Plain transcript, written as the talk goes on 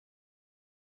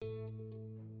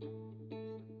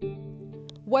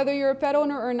Whether you're a pet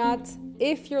owner or not,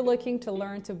 if you're looking to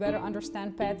learn to better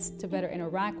understand pets, to better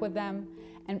interact with them,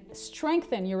 and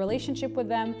strengthen your relationship with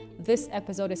them, this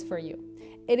episode is for you.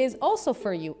 It is also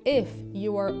for you if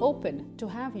you are open to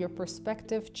have your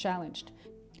perspective challenged.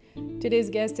 Today's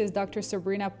guest is Dr.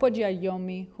 Sabrina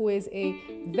Poggiagliolmi, who is a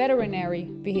veterinary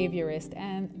behaviorist.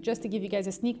 And just to give you guys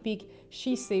a sneak peek,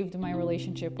 she saved my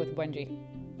relationship with Bungie.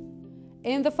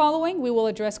 In the following, we will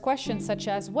address questions such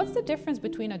as, what's the difference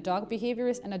between a dog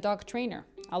behaviorist and a dog trainer?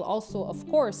 I'll also, of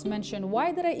course, mention,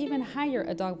 why did I even hire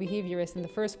a dog behaviorist in the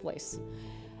first place?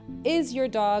 Is your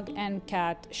dog and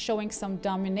cat showing some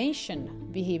domination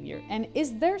behavior? And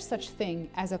is there such thing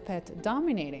as a pet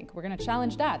dominating? We're going to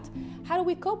challenge that. How do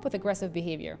we cope with aggressive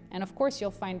behavior? And of course,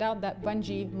 you'll find out that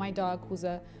Bungie, my dog, who's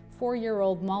a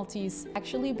 4-year-old Maltese,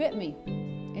 actually bit me.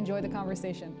 Enjoy the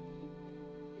conversation.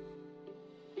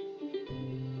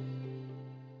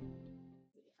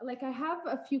 Like, I have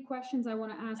a few questions I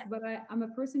want to ask, but I'm a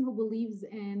person who believes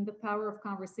in the power of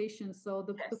conversation. So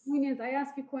the point is, I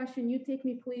ask you a question, you take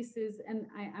me places, and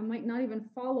I might not even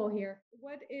follow here.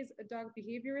 What is a dog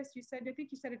behaviorist? You said, I think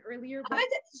you said it earlier. But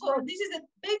so this is a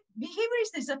big,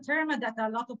 behaviorist is a term that a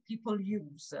lot of people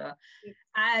use.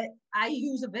 I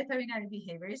use a veterinary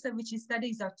behaviorist, which is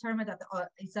studies a term that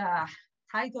is a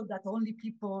title that only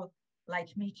people like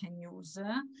me can use.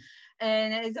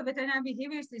 And as a veterinary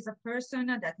behaviorist is a person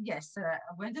that, yes,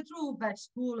 went through vet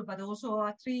school, but also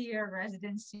a 3-year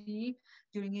residency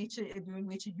during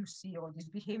which you see all these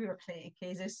behavior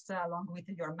cases along with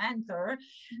your mentor.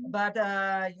 Mm-hmm. But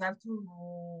you have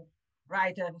to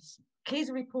write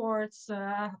case reports,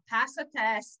 pass a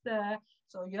test.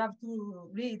 So you have to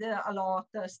read a lot,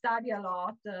 study a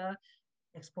lot,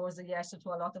 expose the yes to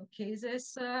a lot of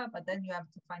cases, but then you have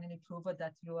to finally prove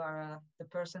that you are the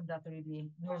person that really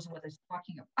knows what is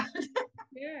talking about.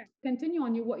 Yeah. Continue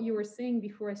on what you were saying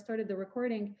before I started the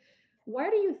recording. Why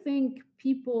do you think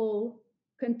people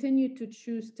continue to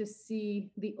choose to see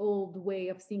the old way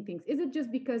of seeing things? Is it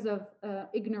just because of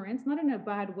ignorance, not in a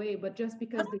bad way, but just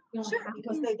because they don't have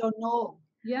because they don't know.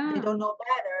 Yeah, they don't know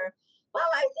better. Well,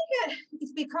 I think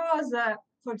it's because,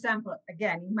 for example,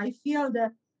 again, in my field,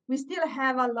 we still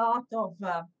have a lot of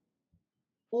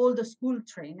old school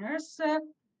trainers,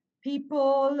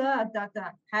 people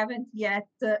that haven't yet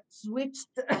switched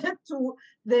to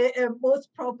the most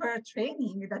proper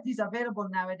training that is available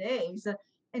nowadays.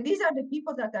 And these are the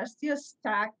people that are still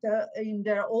stuck in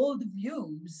their old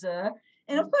views.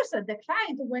 And of course, the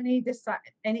client, when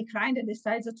any client that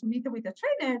decides to meet with a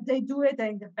trainer, they do it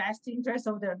in the best interest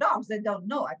of their dogs. They don't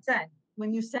know.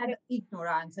 When you said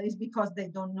ignorance, it's because they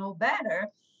don't know better.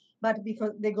 But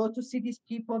because they go to see these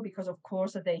people because, of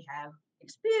course, they have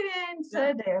experience,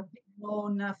 they have been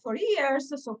known for years.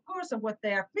 So, of course, what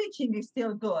they are preaching is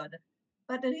still good.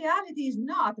 But the reality is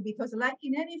not, because like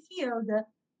in any field,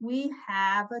 we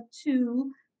have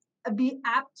to be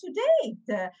up to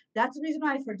date. That's the reason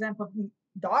why, for example,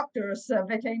 doctors,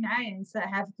 veterinarians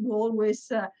have to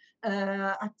always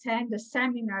attend the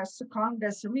seminars,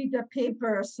 congress, read the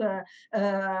papers,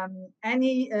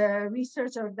 any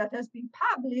research that has been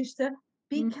published,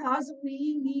 because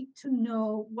we need to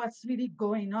know what's really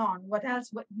going on, what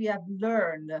we have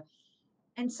learned.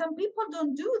 And some people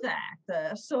don't do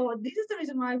that. So this is the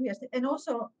reason why and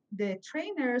also the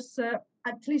trainers,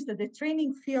 at least the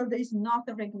training field is not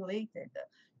regulated.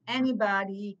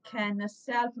 Anybody can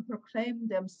self-proclaim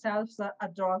themselves a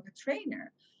dog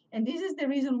trainer. And this is the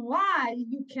reason why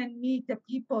you can meet the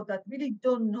people that really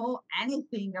don't know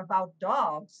anything about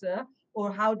dogs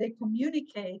or how they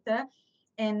communicate.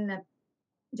 And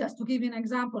just to give you an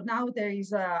example, now there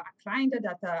is a client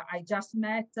that I just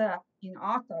met in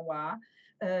Ottawa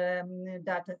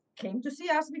that came to see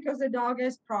us because the dog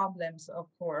has problems, of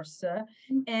course.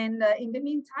 And in the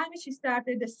meantime, she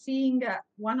started seeing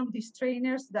one of these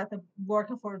trainers that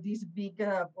work for these big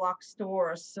block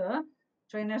stores,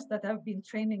 trainers that have been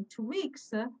training 2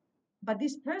 weeks. But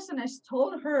this person has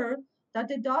told her that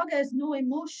the dog has no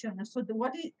emotion. So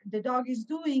what the dog is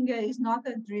doing is not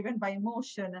driven by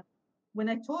emotion. When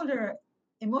I told her,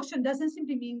 emotion doesn't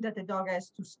simply mean that the dog has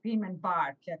to scream and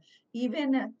bark.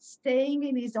 Even staying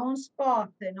in his own spot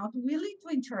and not willing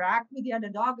to interact with the other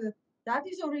dog, that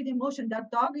is already emotion.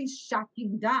 That dog is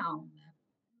shutting down.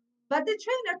 But the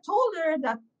trainer told her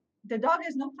that the dog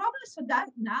has no problem, so that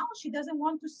now she doesn't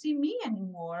want to see me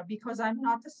anymore because I'm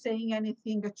not saying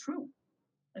anything true.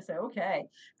 I said, okay.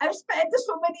 I've spent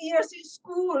so many years in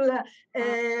school,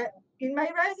 in my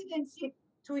residency,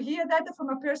 to hear that from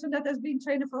a person that has been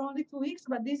trained for only 2 weeks,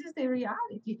 but this is the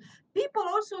reality. People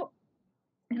also,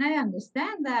 and I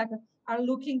understand that, are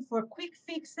looking for quick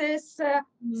fixes,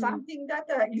 something that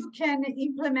you can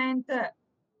implement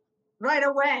right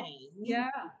away. Yeah.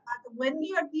 But when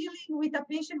you are dealing with a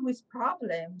patient with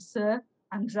problems,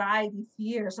 anxiety,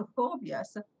 fears, or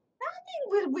phobias, nothing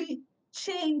will be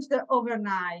changed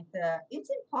overnight. It's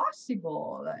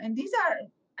impossible. And these are,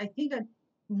 I think,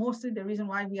 mostly the reason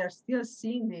why we are still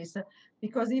seeing this,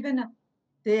 because even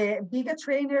the bigger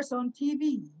trainers on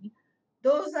TV,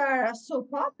 those are so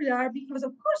popular because,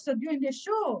 of course, during the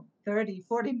show, 30,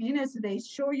 40 minutes, they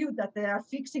show you that they are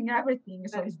fixing everything.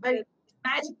 So it's very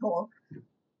magical.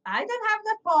 I don't have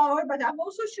that power, but I'm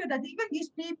also sure that even these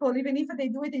people, even if they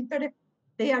do it in 30,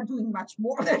 they are doing much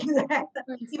more than that.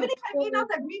 Even if I may not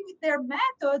agree with their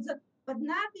methods, but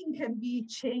nothing can be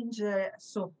changed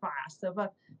so fast.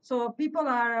 But so people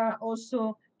are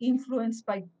also influenced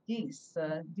by these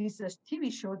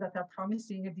TV shows that are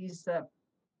promising these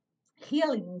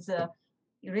healings,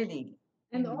 really,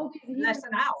 And in all these less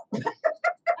than an hour.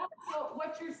 So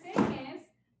what you're saying is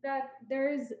that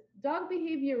there's dog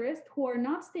behaviorists who are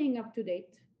not staying up to date.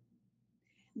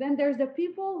 Then there's the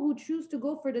people who choose to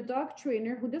go for the dog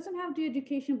trainer who doesn't have the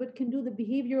education but can do the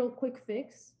behavioral quick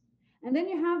fix. And then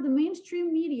you have the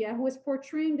mainstream media who is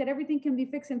portraying that everything can be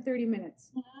fixed in 30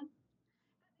 minutes.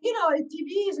 You know,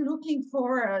 TV is looking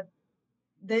for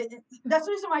that's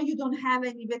the reason why you don't have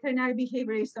any veterinary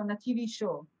behaviorists on a TV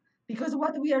show. Because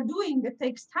what we are doing, it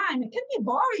takes time. It can be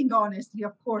boring, honestly,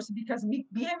 of course, because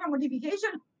behavior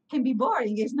modification can be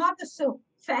boring. It's not so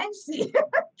fancy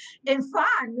and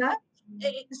fun.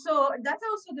 So that's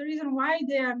also the reason why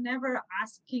they are never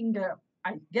asking,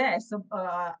 I guess,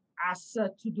 us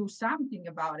to do something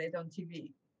about it on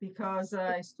TV, because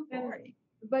it's too boring.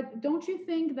 But don't you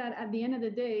think that at the end of the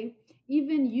day,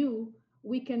 even you,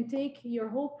 we can take your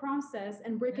whole process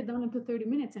and break it down into 30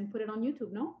 minutes and put it on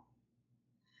YouTube, no?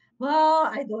 Well,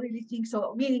 I don't really think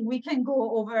so. Meaning we can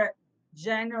go over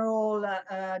general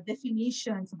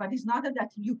definitions, but it's not that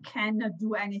you cannot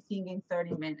do anything in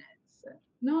 30 minutes.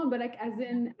 No, but like as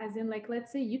in like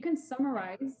let's say you can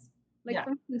summarize. Like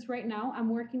for instance, right now I'm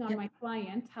working on my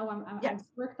client, how I've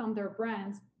worked on their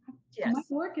brands. My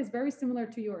work is very similar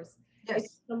to yours.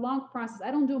 It's a long process. I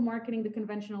don't do marketing the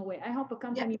conventional way. I help a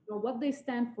company know what they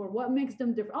stand for, what makes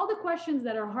them different, all the questions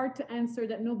that are hard to answer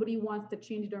that nobody wants to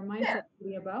change their mindset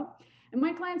about. And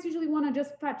my clients usually want to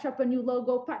just patch up a new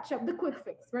logo, patch up the quick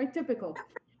fix, right? Typical.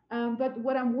 But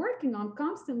what I'm working on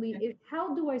constantly is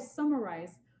how do I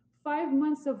summarize 5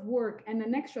 months of work and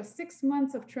an extra 6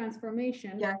 months of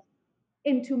transformation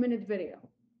in 2-minute video?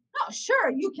 Oh, sure.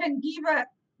 You can give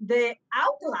the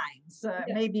outlines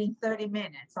maybe in 30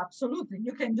 minutes. Absolutely.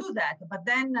 You can do that. But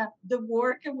then the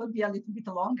work will be a little bit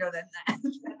longer than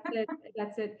that.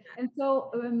 That's it. And so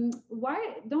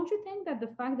why don't you think that the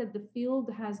fact that the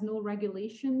field has no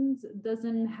regulations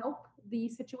doesn't help the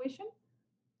situation?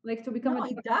 Like to become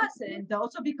it doesn't.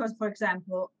 Also because, for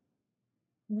example,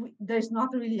 there's not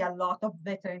really a lot of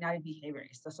veterinary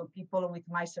behaviorists, so people with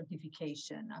my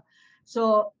certification.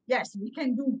 So yes, we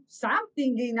can do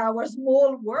something in our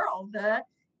small world,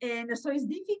 and so it's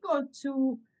difficult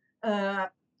to,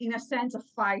 in a sense,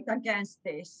 fight against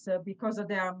this because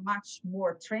there are much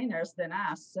more trainers than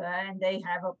us, and they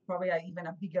have probably even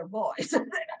a bigger voice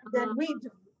than we do.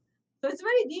 So it's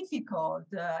very difficult.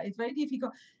 It's very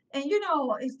difficult. And, you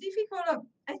know, it's difficult.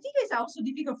 I think it's also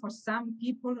difficult for some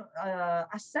people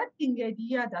accepting the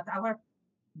idea that our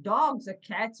dogs or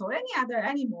cats or any other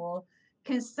animal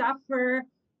can suffer.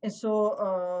 And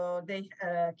so they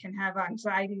can have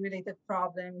anxiety-related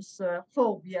problems,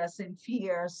 phobias and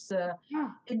fears.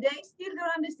 And they still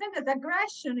don't understand that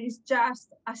aggression is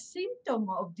just a symptom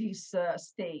of these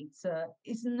states.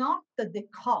 It's not the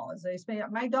cause.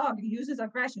 My dog uses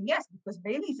aggression, yes, because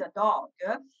Bailey is a dog.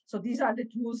 So these are the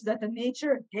tools that the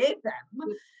nature gave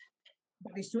them.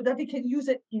 But it's true that they can use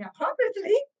it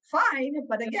inappropriately, fine.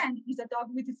 But again, he's a dog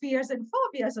with fears and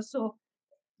phobias. So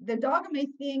the dog may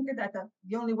think that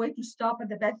the only way to stop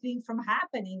the bad thing from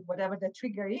happening, whatever the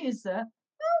trigger is, well,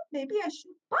 maybe I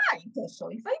should bite. So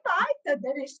if I bite,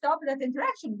 then I stop that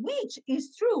interaction, which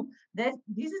is true. That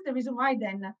this is the reason why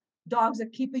then dogs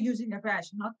keep using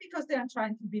aggression, not because they are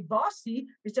trying to be bossy,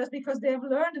 it's just because they have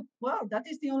learned, well, that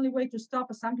is the only way to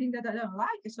stop something that I don't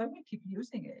like, so I will keep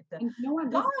using it.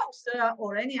 Dogs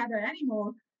or any other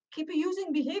animal keep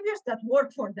using behaviors that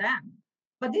work for them.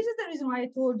 But this is the reason why I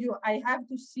told you I have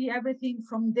to see everything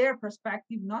from their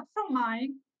perspective, not from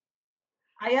mine.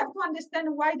 I have to understand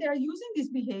why they are using these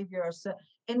behaviors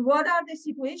and what are the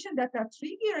situations that are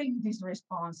triggering these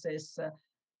responses.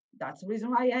 That's the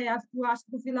reason why I have to ask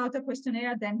to fill out a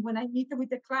questionnaire. Then when I meet with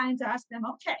the clients, I ask them,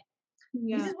 okay,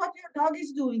 this is what your dog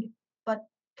is doing, but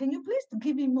can you please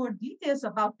give me more details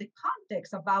about the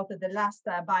context, about the last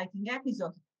biting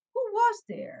episode? Who was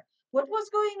there? What was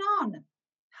going on?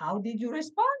 How did you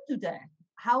respond to that?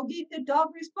 How did the dog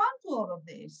respond to all of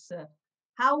this?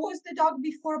 How was the dog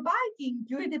before biting,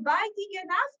 during the biting, and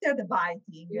after the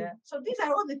biting? So these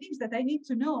are all the things that I need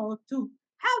to know to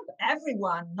help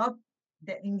everyone, not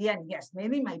in the end, yes,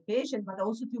 mainly my patient, but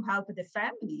also to help the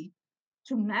family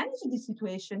to manage this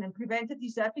situation and prevent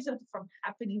this episode from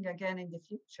happening again in the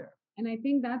future. And I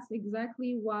think that's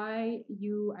exactly why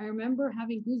I remember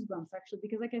having goosebumps actually,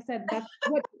 because like I said, that's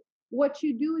what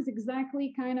you do is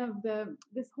exactly kind of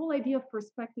this whole idea of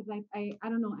perspective. Like I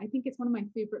don't know, I think it's one of my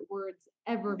favorite words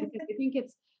ever, because I think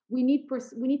we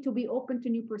need to be open to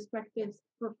new perspectives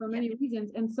for many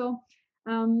reasons. And so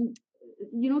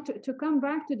to come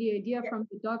back to the idea from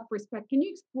the dog perspective, can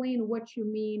you explain what you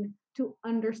mean to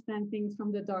understand things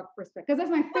from the dog perspective? Because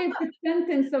that's my favorite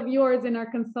sentence of yours in our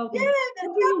consulting.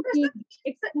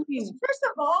 First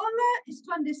of all, is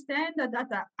to understand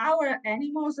that our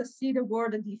animals see the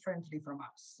world differently from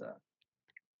us.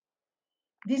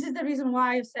 This is the reason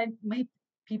why I said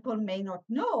people may not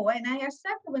know. And I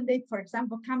accept when they, for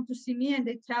example, come to see me and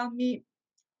they tell me,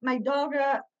 my dog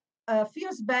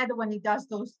feels bad when he does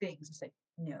those things. I say,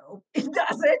 no, it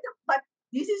doesn't. But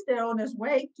this is their owner's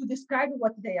way to describe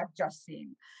what they have just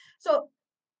seen. So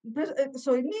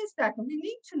it means that we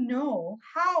need to know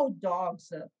how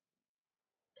dogs,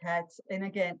 cats, and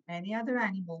again, any other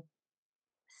animal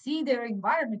see their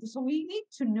environment. So we need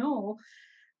to know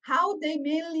how they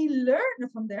mainly learn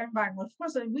from their environment. Of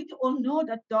course, we all know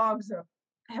that dogs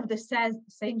have the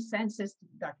same senses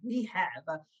that we have.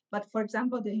 But for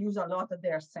example, they use a lot of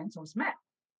their sense of smell.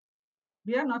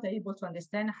 We are not able to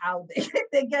understand how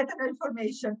they get that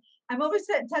information. I'm always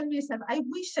telling myself, I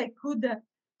wish I could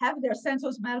have their sense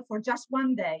of smell for just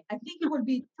one day. I think it would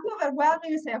be too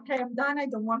overwhelming to say, okay, I'm done. I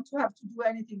don't want to have to do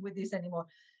anything with this anymore.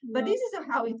 Yeah. But this is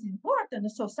how it's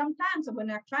important. So sometimes when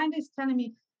a client is telling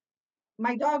me,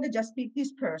 my dog just picked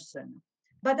this person,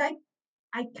 but I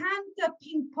can't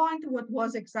pinpoint what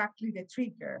was exactly the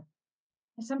trigger.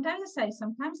 And sometimes I say,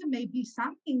 sometimes it may be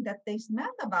something that they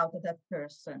smelled about that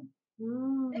person.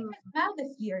 They can smell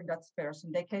the fear in that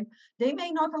person. They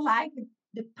may not like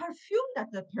the perfume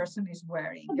that the person is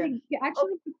wearing. They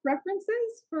actually have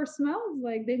preferences for smells.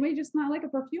 Like they may just not like a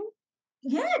perfume.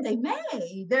 Yeah, they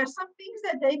may. There are some things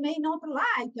that they may not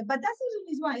like, but that's the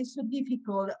reason why it's so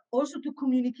difficult also to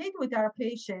communicate with our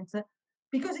patients.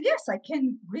 Because yes, I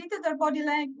can read their body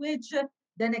language,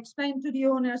 then explain to the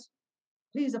owners,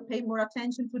 please pay more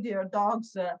attention to their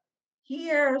dog's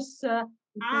ears,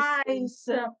 eyes,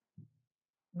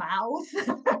 mouth.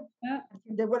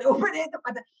 They will open it,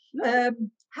 but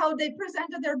how they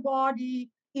presented their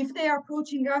body, if they are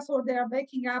approaching us or they are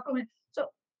backing up. I mean,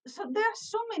 so there are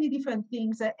so many different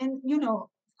things, and of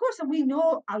course, we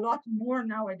know a lot more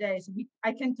nowadays.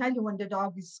 I can tell you when the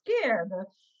dog is scared,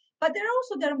 but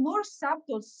there are more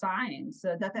subtle signs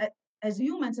that as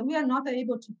humans we are not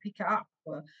able to pick up.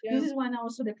 This is when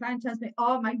also the client tells me,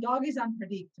 "Oh, my dog is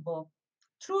unpredictable."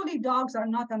 Truly, dogs are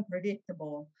not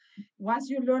unpredictable. Once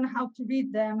you learn how to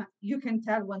read them, you can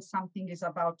tell when something is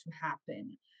about to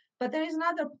happen. But there is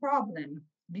another problem.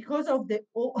 Because of the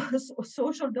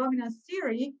social dominance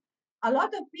theory, a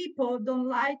lot of people don't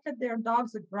like their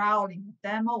dogs growling at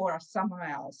them or somewhere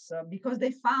else because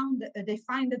they find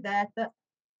that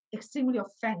extremely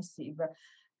offensive.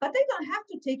 But they don't have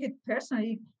to take it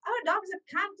personally. Our dogs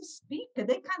can't speak;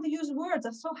 they can't use words.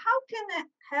 So how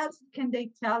can they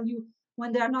tell you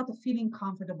when they are not feeling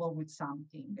comfortable with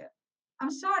something? I'm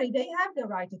sorry, they have the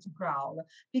right to growl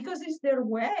because it's their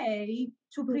way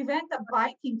to prevent a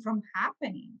biting from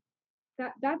happening.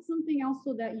 That's something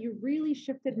also that you really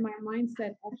shifted my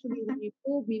mindset actually when you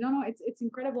told me. No, it's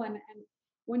incredible. And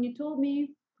when you told me,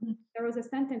 there was a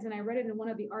sentence, and I read it in one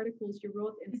of the articles you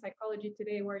wrote in Psychology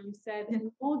Today, where you said,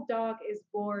 no dog is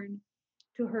born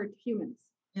to hurt humans.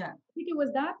 Yeah. I think it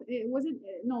was that.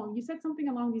 No, you said something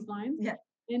along these lines. Yeah.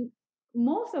 And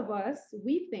most of us,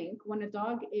 we think when a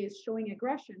dog is showing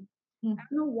aggression, I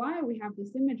don't know why we have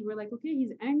this image. We're like, okay,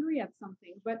 he's angry at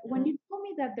something. But when you told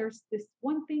me that there's this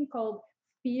one thing called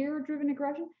fear-driven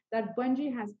aggression, that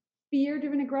Bungie has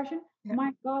fear-driven aggression,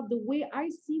 my God, the way I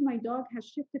see my dog has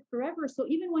shifted forever. So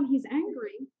even when he's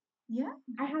angry,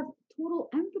 I have total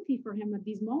empathy for him at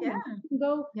these moments. Even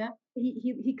though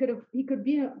he could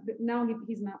be now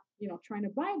he's not trying to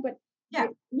bite, but I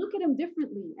look at him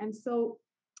differently. And so,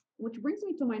 which brings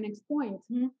me to my next point.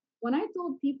 When I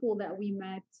told people that we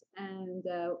met and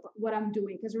what I'm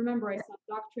doing, because remember I saw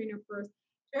dog trainer first,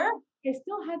 I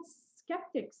still had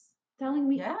skeptics telling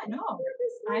me, Yeah, I know. "Oh,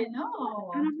 I this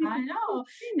know. and I'm like, I know. "Oh,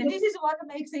 And this is what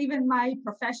makes even my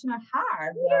professional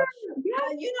hard. yeah,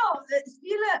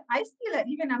 I still,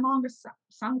 even among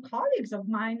some colleagues of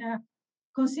mine,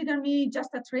 consider me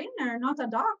just a trainer, not a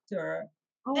doctor.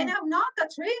 And oh, I'm not a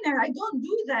trainer. I don't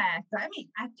do that. I mean,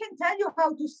 I can tell you how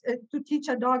to teach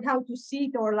a dog how to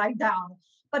sit or lie down,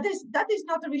 but that is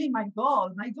not really my goal.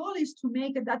 My goal is to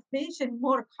make that patient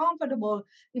more comfortable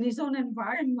in his own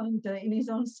environment, in his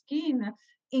own skin,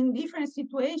 in different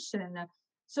situations.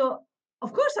 So, of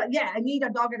course, I need a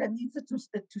dog that needs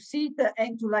to sit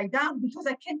and to lie down because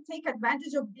I can take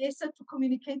advantage of this to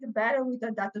communicate better with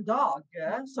that dog.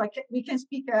 So we can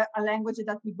speak a language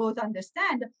that we both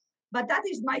understand. But that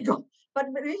is my goal. But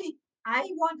really, I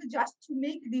want just to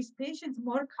make these patients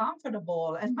more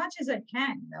comfortable as much as I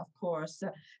can, of course.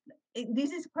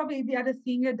 This is probably the other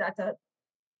thing that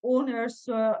owners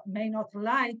may not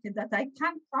like, that I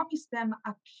can't promise them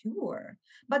a cure.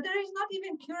 But there is not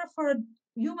even cure for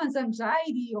humans'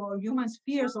 anxiety or humans'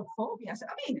 fears or phobias.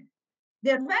 I mean,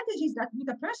 the advantage is that with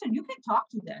a person, you can talk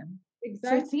to them. So it's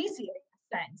exactly." easier in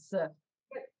a sense. But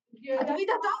yeah, But with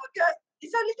a dog,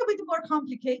 it's a little bit more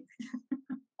complicated.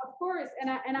 of course,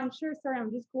 and I'm sure. Sorry,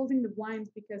 I'm just closing the blinds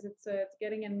because it's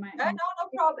getting in my. No, no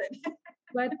problem.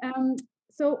 But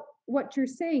so what you're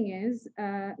saying is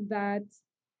that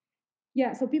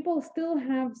yeah, so people still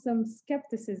have some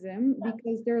skepticism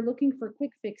because they're looking for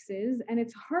quick fixes, and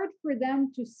it's hard for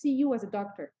them to see you as a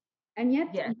doctor, and yet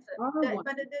Yes, you are one.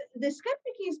 but the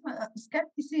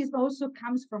skepticism also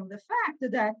comes from the fact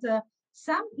that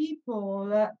some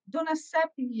people don't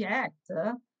accept yet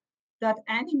that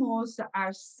animals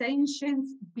are sentient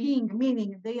beings,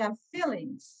 meaning they have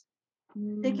feelings.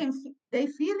 Mm, They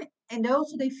feel, and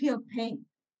also they feel pain.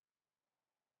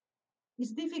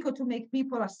 It's difficult to make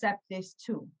people accept this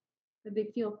too. that they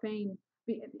feel pain.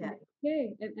 Yeah.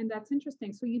 Okay, and that's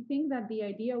interesting. So you think that the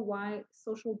idea why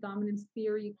social dominance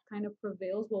theory kind of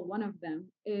prevails, well, one of them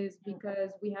is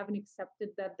because we haven't accepted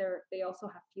that they also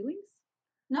have feelings.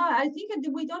 No, I think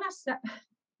that we don't accept.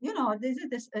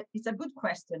 This. It's a good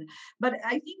question, but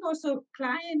I think also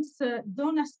clients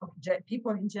don't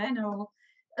people in general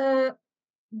uh,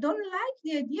 don't like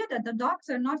the idea that the dogs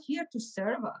are not here to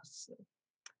serve us.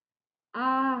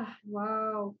 Ah,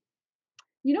 wow.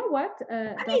 You know what? I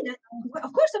That mean,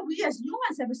 of course, we as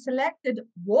humans have selected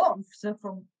wolves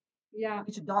from yeah,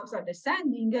 which dogs are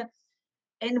descending,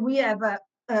 and we have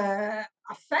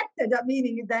affected,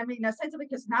 meaning them in a sense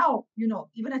because now,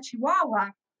 even a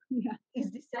Chihuahua yeah. is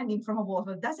descending from a wolf.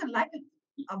 It doesn't like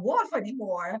a wolf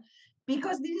anymore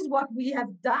because this is what we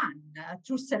have done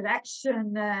through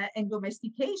selection and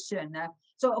domestication.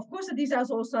 So, of course, this has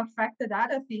also affected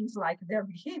other things like their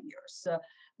behaviors.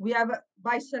 We have,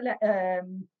 by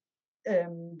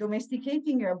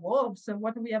domesticating wolves,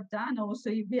 what we have done also,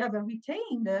 we have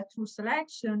retained through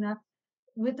selection,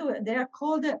 they are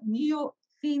called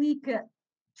neophenic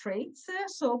traits.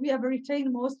 So we have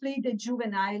retained mostly the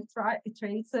juvenile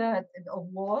traits of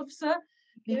wolves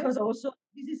because also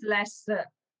this is less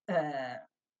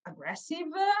aggressive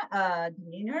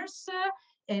demeanors.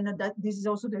 And that this is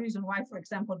also the reason why, for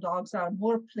example, dogs are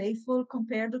more playful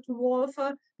compared to wolf.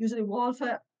 Usually wolf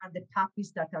are the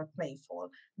puppies that are playful,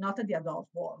 not the adult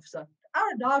wolves.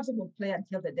 Our dogs will play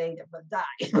until the day they will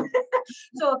die.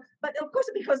 So, but of course,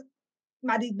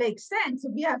 but it makes sense.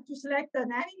 We have to select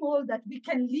an animal that we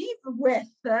can live with,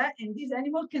 and this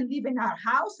animal can live in our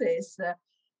houses.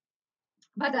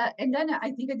 And then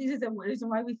I think this is the reason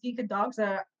why we think dogs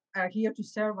are here to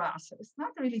serve us. It's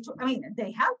not really true. I mean,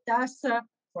 they helped us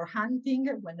for hunting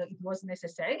when it was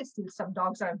necessary. Still, some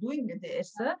dogs are doing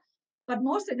this, but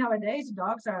mostly nowadays,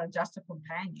 dogs are just a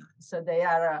companion. So they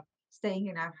are staying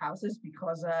in our houses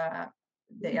because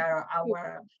they are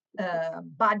our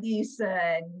buddies,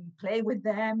 and we play with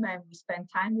them and we spend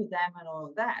time with them and all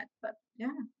of that. But yeah.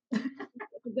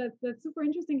 That's super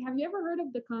interesting. Have you ever heard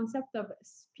of the concept of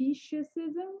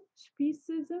speciesism?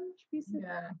 Speciesism?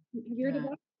 Yeah. Have you heard of Yeah.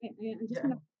 that? I just Yeah.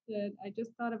 want to. I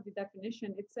just thought of the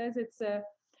definition. It says it's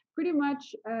pretty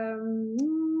much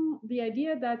the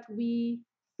idea that we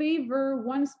favor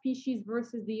one species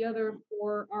versus the other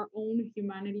for our own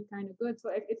humanity kind of good. So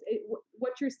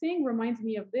what you're saying reminds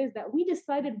me of this, that we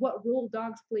decided what role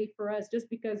dogs play for us just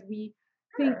because we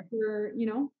think Sure.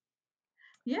 we're,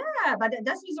 Yeah, but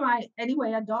that's why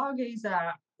anyway, a dog is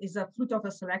a fruit of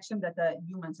a selection that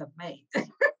humans have made.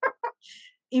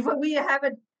 If we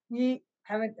haven't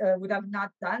would have not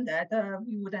done that,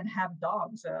 we wouldn't have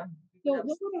dogs. We would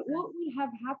So have, what would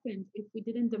have happened if we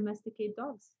didn't domesticate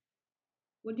dogs?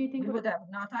 What do you think? We would have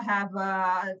not have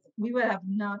we would have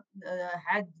not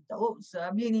had those.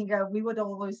 Meaning, we would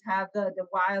always have the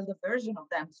wild version of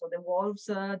them. So the wolves,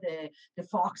 the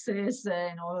foxes,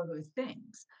 and all of those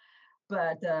things.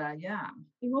 But yeah.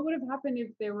 And what would have happened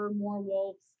if there were more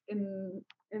wolves in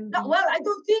No, the well, I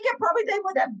don't think probably they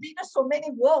would have been so many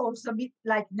wolves a bit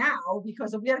like now,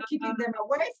 because we are keeping them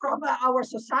away from our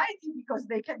society because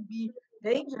they can be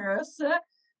dangerous.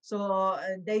 So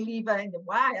they live in the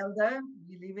wild.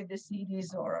 We live in the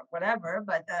cities or whatever,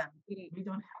 but we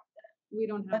don't have. we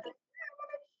don't have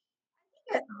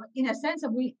But in a sense,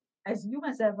 we as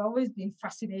humans have always been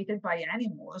fascinated by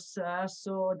animals.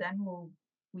 So then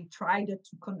we tried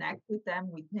to connect with them,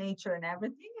 with nature and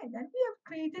everything, and then we have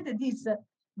created this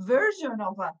version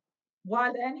of a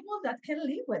wild animal that can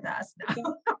live with us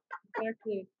now.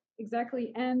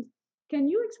 exactly. And can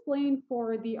you explain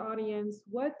for the audience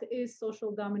what is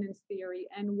social dominance theory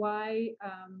and why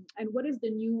and what is the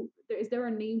new is there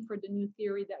a name for the new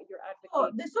theory that you're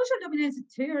advocating? The social dominance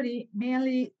theory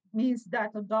mainly means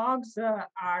that the dogs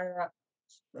are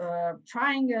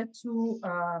trying to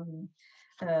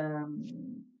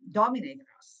dominate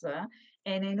us.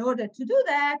 And in order to do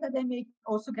that, they may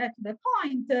also get to the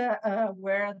point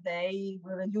where they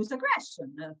will use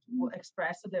aggression to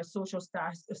express their social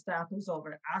status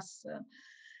over us.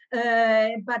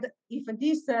 But if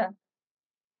this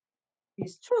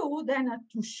is true, then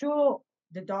to show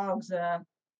the dogs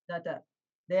that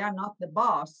they are not the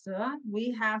boss,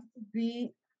 we have to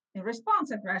be in response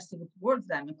aggressive towards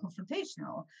them and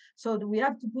confrontational. So we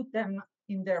have to put them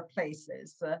in their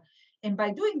places. And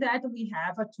by doing that, we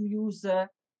have to use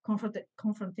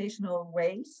confrontational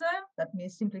ways. That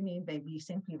means simply mean maybe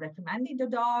simply reprimanding the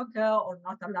dog or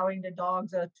not allowing the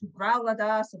dogs to growl at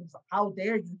us. And how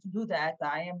dare you to do that?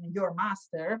 I am your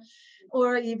master.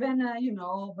 Or even,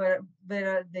 where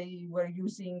they were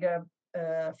using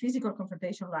physical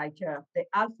confrontation like the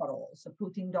alpha roles,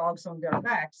 putting dogs on their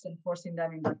backs and forcing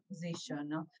them in that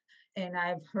position. And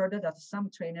I've heard that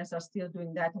some trainers are still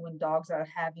doing that when dogs are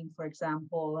having, for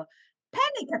example,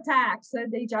 panic attacks.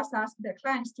 They just ask their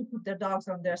clients to put their dogs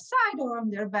on their side or on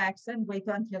their backs and wait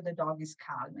until the dog is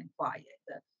calm and quiet,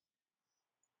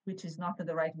 which is not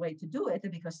the right way to do it,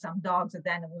 because some dogs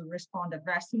then will respond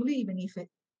aggressively, even if it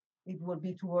will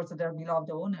be towards their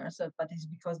beloved owners, but it's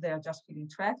because they are just feeling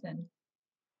threatened.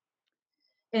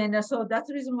 And so that's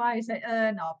the reason why I say,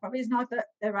 no, probably it's not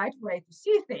the right way to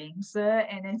see things.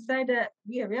 And instead,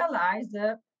 we realized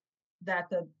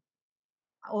that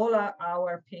all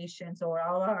our patients or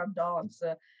all our dogs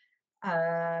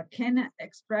can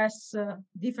express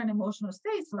different emotional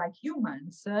states like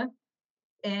humans.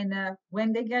 And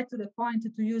when they get to the point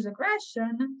to use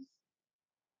aggression,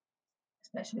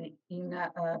 especially in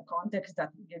a context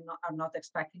that we are not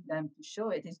expecting them to show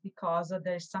it, is because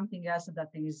there's something else that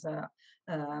is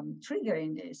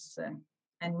triggering this.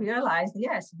 And we realized,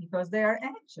 yes, because they are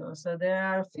anxious, so they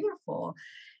are fearful.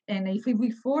 And if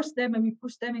we force them and we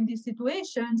push them in these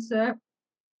situations,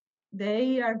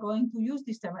 they are going to use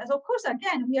this term. As of course,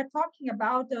 again, we are talking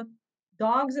about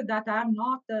dogs that are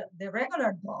not the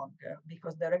regular dog,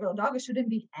 because the regular dog shouldn't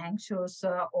be anxious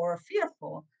or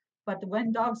fearful. But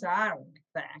when dogs are like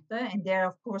that, and there are,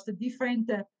 of course, the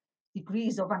different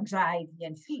degrees of anxiety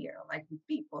and fear, like with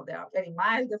people, there are very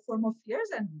mild form of fears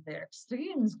and there are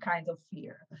extreme kinds of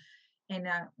fear. And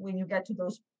when you get to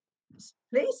those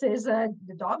places,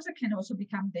 the dogs can also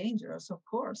become dangerous, of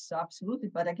course, absolutely.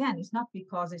 But again, it's not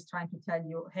because it's trying to tell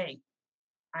you, hey,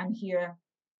 I'm here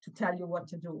to tell you what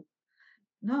to do.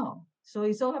 No. So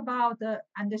it's all about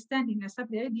understanding, accept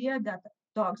the idea that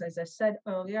dogs, as I said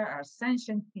earlier, are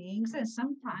sentient beings, and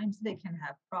sometimes they can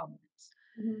have problems.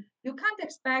 Mm-hmm. You can't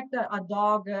expect a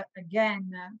dog,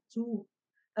 again, to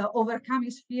overcome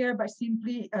his fear by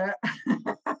simply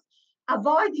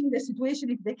avoiding the situation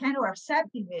if they can, or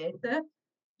accepting it,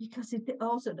 because it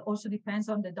also depends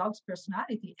on the dog's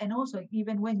personality. And also,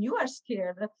 even when you are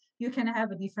scared, you can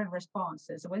have different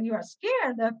responses. When you are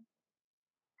scared,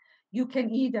 you can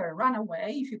either run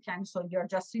away if you can, so you're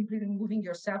just simply removing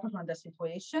yourself from the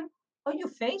situation, or you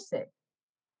face it.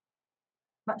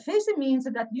 But facing means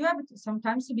that you have to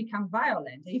sometimes to become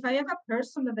violent. If I have a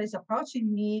person that is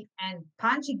approaching me and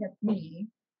punching at me,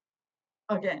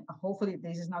 again, hopefully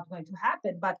this is not going to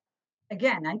happen, but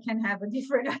again, I can have a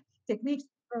different techniques,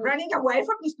 running away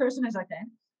from this person as I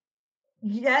can,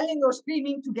 yelling or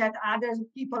screaming to get other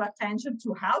people attention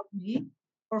to help me,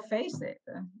 or face it.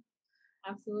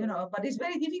 Absolutely. But it's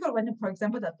very difficult when, for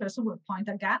example, that person will point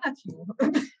a gun at you.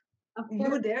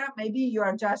 You there, maybe you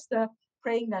are just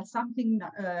praying that something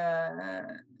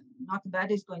not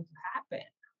bad is going to happen.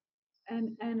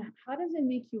 And how does it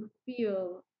make you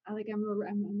feel I'm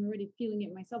already feeling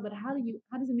it myself. But how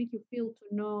does it make you feel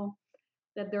to know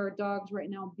that there are dogs right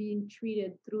now being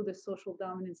treated through the social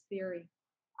dominance theory?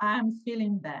 I'm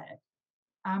feeling bad.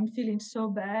 I'm feeling so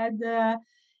bad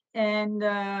and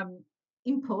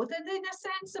impotent in a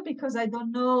sense because I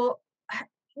don't know.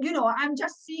 I'm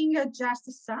just seeing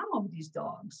just some of these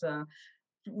dogs.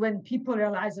 When people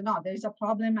realize, no, there is a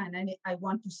problem, and I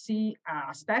want to see,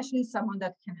 especially someone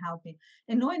that can help me,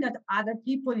 and knowing that other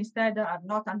people instead are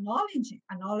not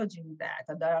acknowledging that,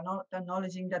 they are not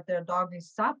acknowledging that their dog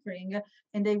is suffering,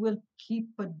 and they will keep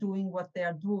doing what they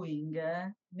are doing,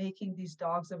 making these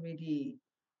dogs really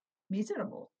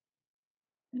miserable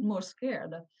and more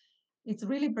scared. It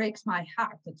really breaks my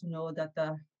heart to know that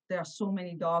there are so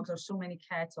many dogs or so many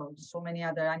cats or so many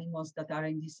other animals that are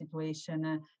in this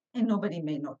situation, and nobody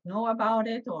may not know about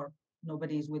it or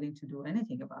nobody is willing to do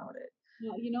anything about it.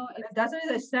 No, That's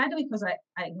really sad because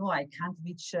I know I can't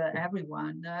reach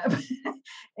everyone,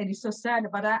 and it's so sad.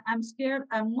 But I'm scared.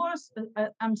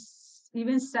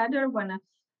 Even sadder when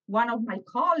one of my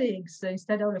colleagues,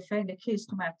 instead of referring the case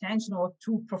to my attention or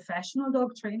to professional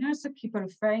dog trainers, keep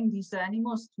referring these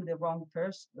animals to the wrong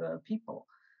people.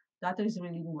 That is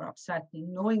really more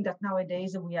upsetting, knowing that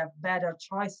nowadays we have better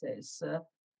choices,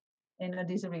 and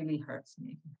this really hurts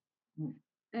me. Mm.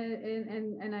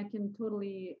 And I can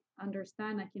totally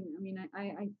understand.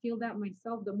 I feel that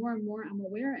myself. The more and more I'm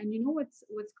aware, and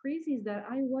what's crazy is that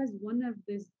I was one of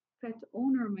this pet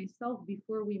owner myself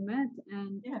before we met,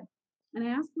 and Yeah, and I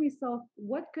asked myself,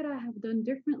 what could I have done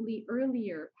differently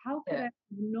earlier? How could I yeah,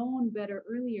 have known better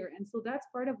earlier? And so that's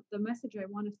part of the message I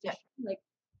want us to yeah. share. Like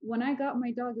when I got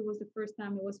my dog, it was the first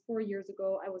time. It was 4 years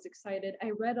ago. I was excited.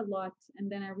 I read a lot,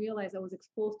 and then I realized I was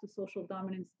exposed to social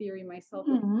dominance theory myself.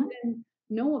 I Mm-hmm. didn't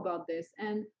know about this.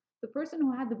 And the person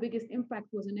who had the biggest impact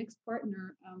was an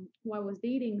ex-partner who I was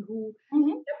dating, who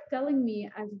Mm-hmm. kept telling me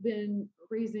I've been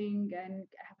raising and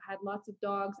have had lots of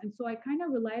dogs. And so I kind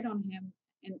of relied on him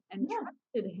and Yeah,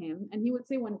 trusted him. And he would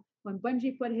say, when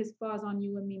Bungie put his paws on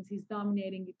you, it means he's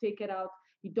dominating. You take it out.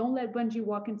 You don't let Bungie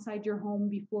walk inside your home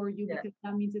before you yeah, because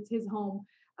that means it's his home.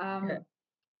 yeah.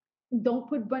 Don't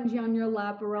put Bungie on your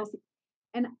lap or else.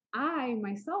 And I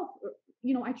myself,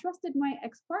 I trusted my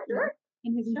ex partner Sure,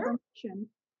 and his sure. information.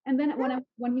 And then Yeah,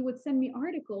 when he would send me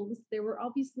articles, they were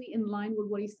obviously in line with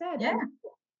what he said. yeah, And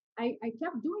I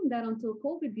kept doing that until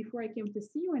COVID before I came to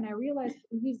see you. And I realized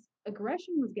his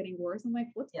aggression was getting worse. I'm like,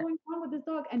 what's yeah. going on with this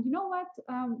dog? And you know what,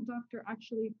 doctor,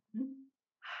 actually, Mhm.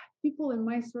 people in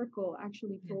my circle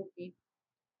actually Yeah. told me,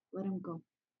 let him go.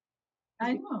 He's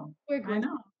I becoming know, too I aggressive.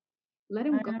 know, Let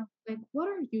him I go. know. Like, what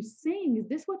are you saying? Is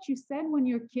this what you said when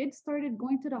your kid started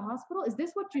going to the hospital? Is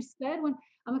this what you said when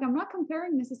I'm like, I'm not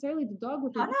comparing necessarily the dog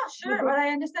with No, his, no, but sure, but I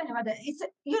understand. But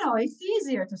it's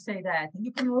easier to say that.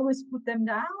 You can always put them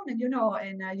down, and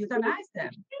and euthanize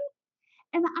them.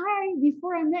 and I,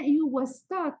 before I met you, was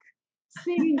stuck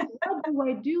saying, what do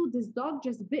I do? This dog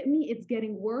just bit me. It's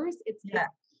getting worse. It's Yeah,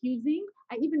 confusing.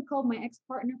 I even called my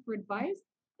ex-partner for advice.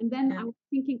 And then yeah, I was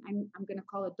thinking, I'm gonna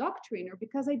call a dog trainer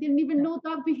because I didn't even yeah, know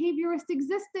dog behaviorist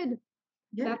existed.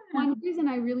 yeah. That's one reason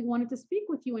I really wanted to speak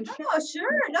with you and No, share. no,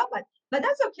 sure, no, but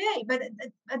that's okay. But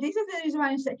this is the reason why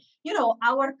I say,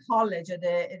 our college,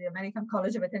 the American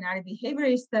College of Veterinary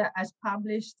Behaviorists, has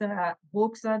published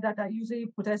books that I usually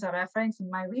put as a reference in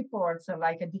my reports,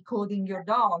 like Decoding Your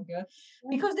Dog,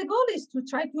 because the goal is to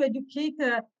try to educate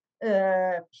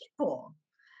people.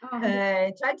 Oh,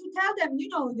 Try to tell them,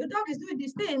 your dog is doing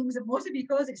these things mostly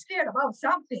because it's scared about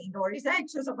something or is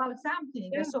anxious about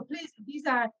something. yeah. So please, these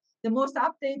are the most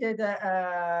updated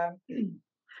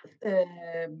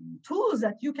tools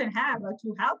that you can have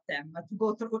to help them to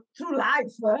go through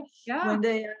life Yeah. when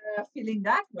they are feeling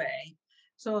that way.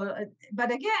 So, but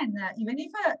again, even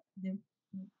if the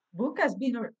book has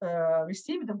been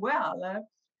received well,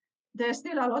 there's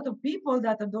still a lot of people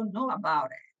that don't know about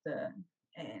it.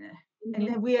 And, and Indeed.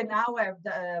 then we now have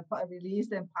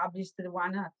released and published the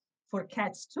one for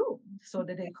cats too, so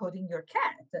that they're coding your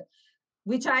cat,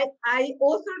 which I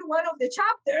authored one of the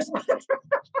chapters.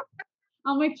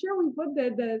 I'll make sure we put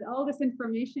the all this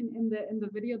information in the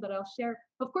video that I'll share.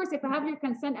 Of course, if I have your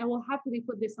consent, I will happily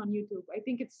put this on YouTube. I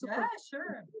think it's super Yeah, important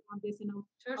sure, on this and I'll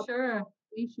put sure.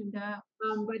 information. Yeah.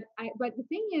 But the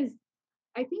thing is,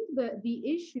 I think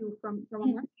the issue from a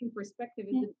Mm, marketing perspective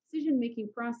is mm, the decision making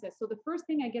process. So the first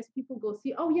thing I guess people go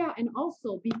see, oh yeah, and also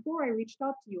before I reached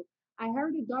out to you, I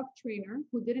hired a dog trainer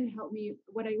who didn't help me.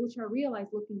 Which I realized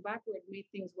looking backward made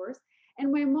things worse.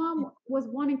 And my yeah, mom was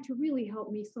wanting to really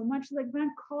help me so much. Like, man,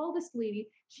 call this lady.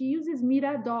 She uses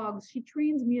Mira dogs. She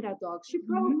trains Mira dogs. She mhm.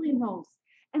 probably knows.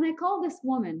 And I called this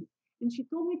woman, and she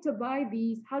told me to buy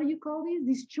these. How do you call these?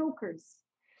 These chokers.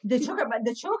 The choker, but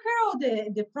the choker or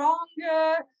the prong,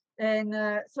 and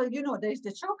so there's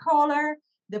the choke collar,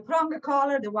 the prong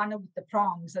collar, the one with the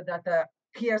prongs that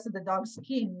pierce the dog's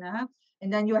skin,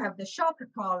 and then you have the shock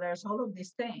collars, all of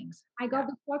these things. I got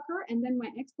the choker, and then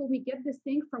my ex told me, get this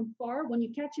thing from far. When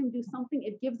you catch him do something,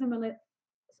 it gives him a little.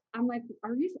 I'm like,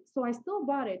 are you? So I still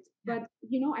bought it, but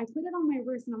I put it on my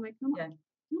wrist, and I'm like, no, don't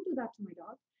do that to my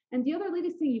dog. And the other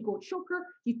lady's saying, you go choker,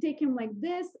 you take him like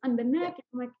this on the neck.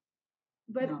 I'm like,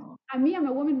 but I'm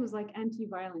a woman who's like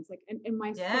anti-violence, like in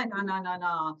my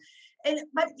no.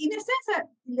 But in a sense,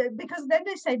 because then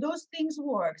they say those things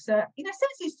work. In a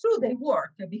sense, it's true they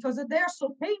work because they are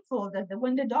so painful that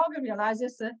when the dog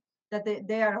realizes that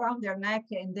they are around their neck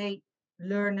and they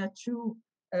learn through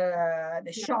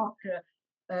the shock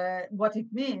what it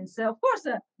means. Of course,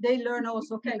 they learn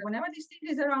also, okay, whenever this thing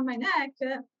is around my neck,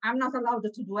 I'm not allowed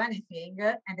to do anything,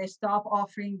 and they stop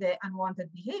offering the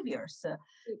unwanted behaviors.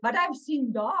 But I've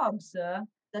seen dogs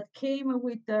that came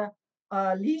with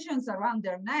lesions around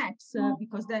their necks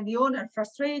because then the owner,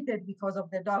 frustrated because of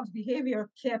the dog's behavior,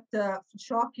 kept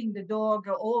shocking the dog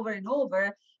over and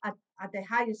over at the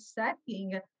highest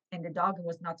setting. And the dog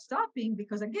was not stopping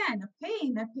because, again,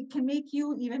 pain can make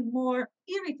you even more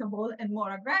irritable and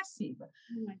more aggressive.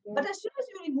 But as soon as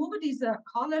you remove these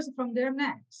collars from their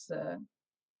necks,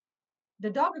 the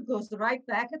dog goes right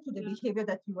back to the behavior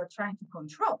that you were trying to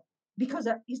control because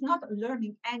it's not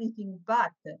learning anything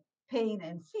but pain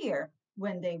and fear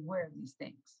when they wear these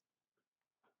things.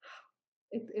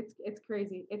 It's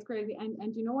crazy. It's crazy.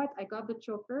 And you know what? I got the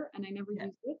choker and I never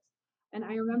used it. And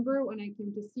I remember when I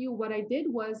came to see you, what I did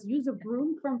was use a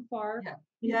broom from far.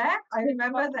 Yeah, I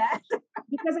remember that.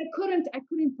 Because I couldn't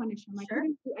punish him. I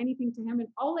couldn't do anything to him. And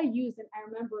all I used, and I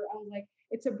remember I was like,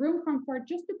 it's a broom from far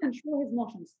just to control his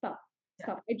motions. Stop.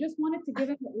 I just wanted to give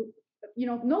him,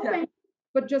 no pain,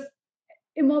 but just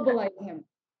immobilize him.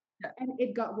 And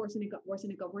it got worse and it got worse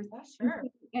and it got worse.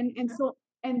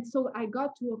 And so I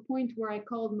got to a point where I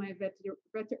called my vet,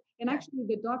 and actually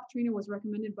the dog trainer was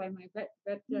recommended by my vet,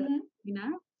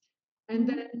 And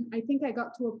then I think I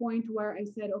got to a point where I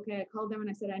said, okay, I called them and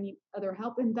I said, I need other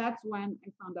help. And that's when I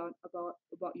found out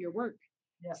about your work.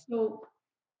 So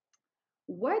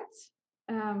what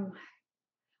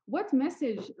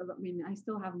message, I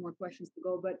still have more questions to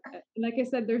go, but like I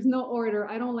said, there's no order.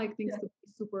 I don't like things to be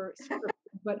super,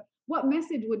 but what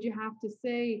message would you have to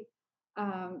say?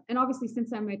 And obviously,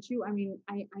 since I met you,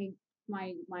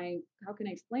 my how can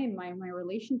I explain my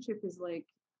relationship is like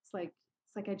it's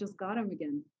like I just got him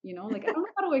again, like I don't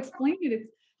know how to explain it.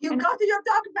 You got your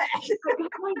dog back. I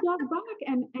got my dog back,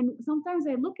 and sometimes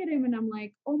I look at him and I'm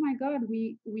like, oh my God,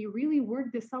 we really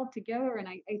worked this out together, and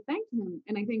I thank him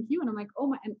and I thank you, and I'm like,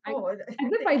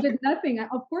 as if I did nothing.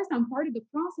 Of course, I'm part of the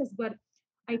process, but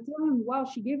I tell him, wow,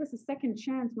 she gave us a second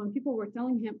chance when people were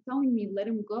telling me let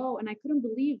him go, and I couldn't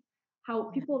believe how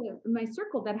people in my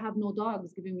circle that have no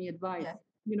dogs giving me advice,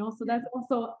 so that's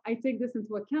also, I take this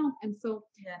into account. And so,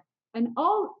 and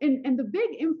the big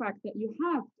impact that you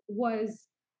have was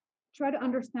try to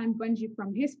understand Benji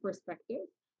from his perspective.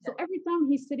 So every time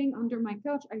he's sitting under my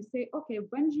couch, I say, okay,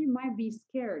 Benji might be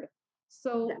scared.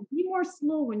 So be more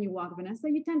slow when you walk,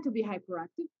 Vanessa. You tend to be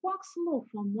hyperactive. Walk slow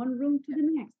from one room to the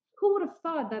next. Who would have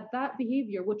thought that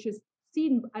behavior, which is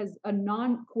seen as a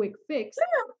non-quick fix.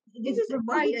 This is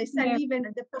why I said even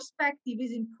the perspective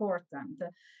is important,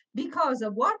 because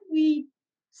what we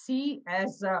see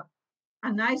as a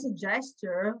nice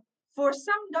gesture, for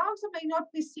some dogs it may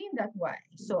not be seen that way.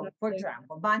 So, for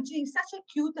example, Bungie is such a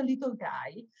cute little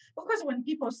guy. Of course, when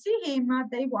people see him,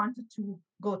 they want to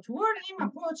go toward him,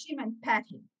 approach him, and pet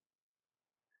him.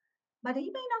 But he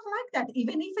may not like that,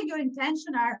 even if your intentions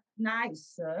are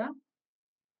nice.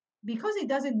 Because he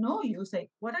doesn't know you, say,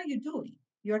 what are you doing?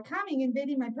 You're coming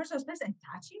invading my personal space and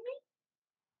touching me?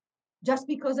 Just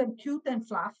because I'm cute and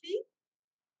fluffy?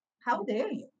 How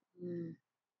dare you?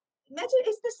 Imagine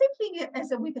it's the same thing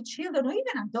as with the children or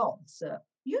even adults.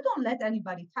 You don't let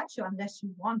anybody touch you unless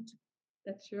you want to.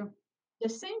 That's true. The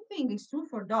same thing is true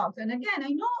for dogs. And again, I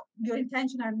know your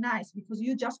intentions are nice because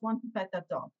you just want to pet that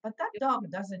dog, but that dog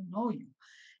doesn't know you.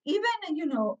 Even,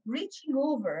 reaching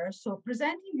over, so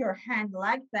presenting your hand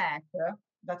like that,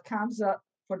 that comes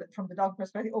from the dog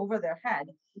perspective over their head,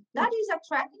 that is a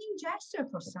threatening gesture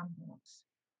for some dogs.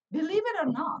 Believe it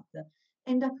or not.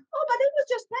 And, but I was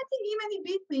just petting him and he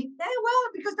beat me. Well,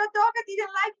 because that dog didn't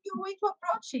like your way to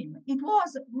approach him. It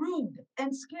was rude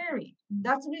and scary.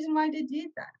 That's the reason why they did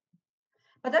that.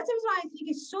 But that's the reason why I think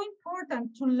it's so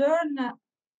important to learn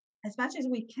as much as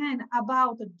we can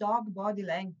about the dog body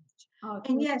language.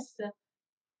 And yes,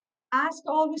 ask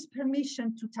always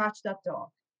permission to touch that dog.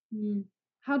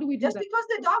 How do we do Just that? because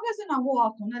the dog is on a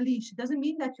walk on a leash doesn't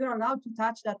mean that you're allowed to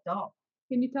touch that dog.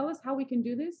 Can you tell us how we can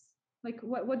do this? Like,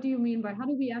 what do you mean by how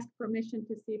do we ask permission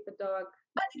to see if a dog?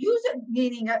 But user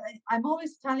meaning, I'm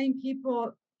always telling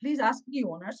people, please ask the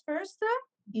owners first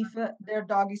if their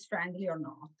dog is friendly or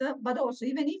not. But also,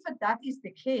 even if that is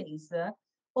the case,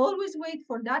 always wait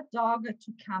for that dog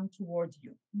to come towards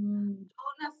you.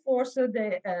 Don't force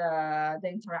the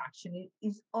interaction. It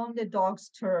is on the dog's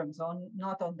terms,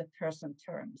 not on the person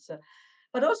terms.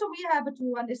 But also we have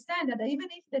to understand that even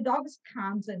if the dog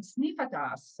comes and sniff at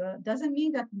us, doesn't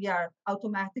mean that we are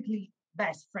automatically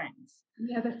best friends.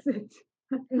 Yeah, that's it.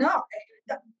 No,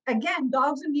 again,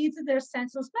 dogs need their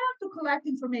sense of smell to collect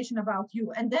information about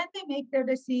you, and then they make their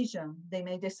decision. They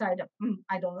may decide,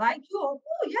 I don't like you, or,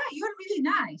 oh yeah, you're really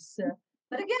nice.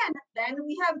 But again, then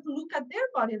we have to look at their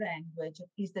body language.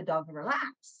 Is the dog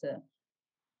relaxed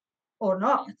or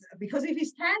not? Because if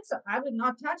he's tense, I will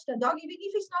not touch the dog, even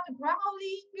if he's not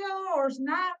growling or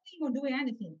snarling or doing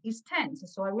anything. He's tense,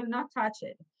 so I will not touch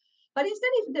it. But instead,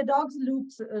 if the dog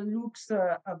looks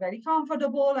very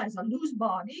comfortable, has a loose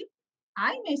body,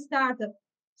 I may start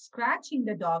scratching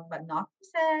the dog, but not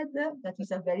his head. That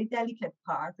is a very delicate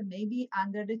part, maybe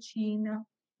under the chin,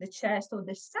 the chest, or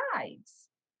the sides.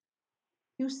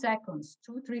 Few seconds,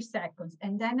 2-3 seconds,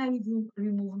 and then I will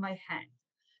remove my hand.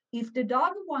 If the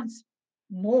dog wants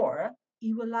more,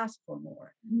 he will ask for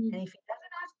more. And if he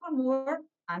doesn't ask for more,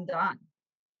 I'm done.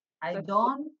 I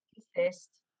don't resist.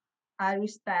 I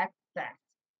respect that.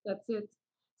 That's it.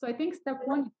 So I think step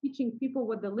one is teaching people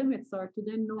what the limits are to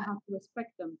then know how to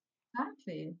respect them.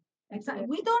 Exactly.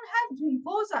 We don't have to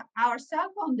impose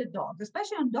ourselves on the dog,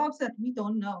 especially on dogs that we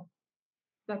don't know.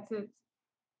 That's it.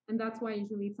 And that's why you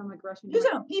need some aggression.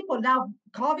 People now,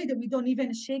 COVID, we don't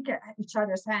even shake each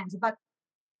other's hands. But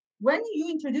when you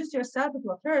introduce yourself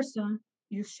to a person,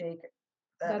 you shake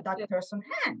that person's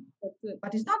hand.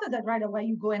 But it's not that right away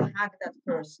you go and hug that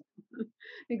person.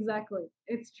 Exactly.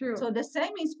 It's true. So the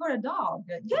same is for a dog.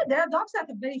 Yeah, there are dogs that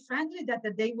are very friendly that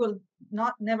they will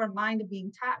never mind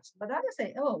being touched. But others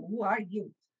say, oh, who are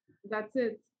you? That's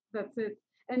it. That's it.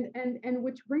 And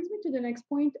which brings me to the next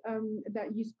point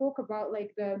that you spoke about,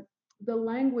 like the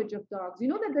language of dogs. You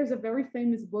know that there's a very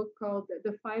famous book called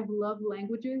The 5 Love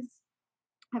Languages.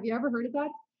 Have you ever heard of that?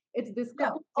 It's this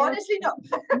couple. No, honestly, no.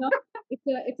 No,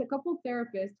 it's a couple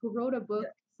therapist who wrote a book,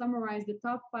 summarized the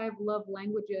top 5 love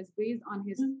languages based on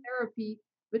his therapy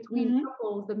between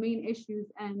couples, the main issues,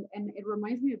 and it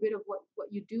reminds me a bit of what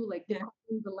you do, like the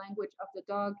language of the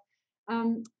dog.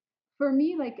 For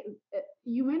me, like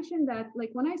you mentioned that,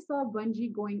 like when I saw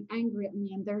Bungie going angry at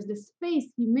me, and there's this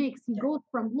face he makes, he goes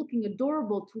from looking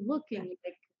adorable to looking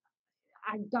like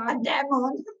I got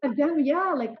a demon,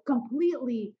 yeah, like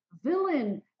completely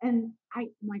villain. And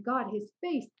my God, his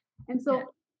face. And so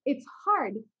it's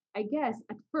hard, I guess,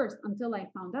 at first, until I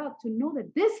found out, to know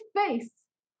that this face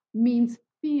means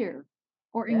fear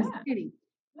or anxiety.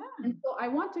 And so I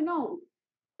want to know,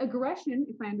 aggression,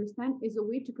 if I understand, is a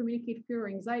way to communicate fear or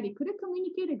anxiety. Could it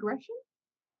communicate aggression?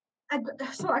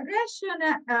 So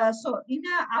aggression, so in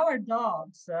our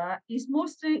dogs, is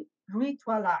mostly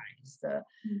ritualized.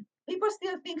 People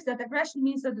still think that aggression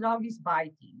means that the dog is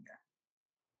biting.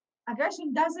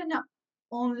 Aggression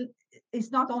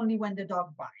it's not only when the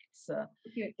dog bites.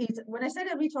 It's when I say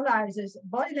that ritualized, is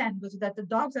body language that the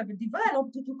dogs have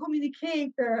developed to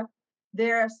communicate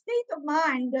their state of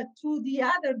mind to the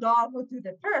other dog or to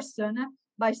the person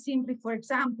by simply, for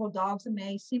example, dogs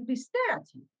may simply stare at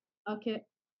you. Okay.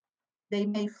 They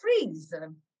may freeze.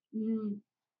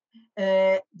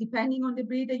 Depending on the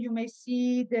breed, you may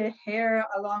see the hair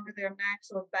along their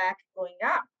necks or back going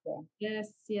up.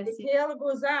 Yes. The tail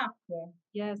goes up.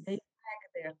 Yes. They wag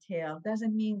their tail.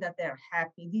 Doesn't mean that they're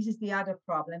happy. This is the other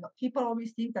problem. People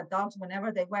always think that dogs,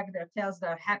 whenever they wag their tails,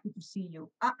 they're happy to see you.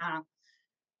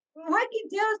 Wagging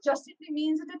tails just simply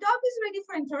means that the dog is ready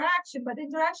for interaction, but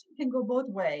interaction can go both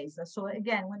ways. So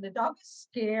again, when the dog is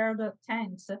scared or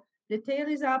tense, the tail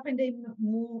is up and they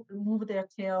move their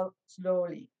tail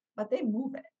slowly, but they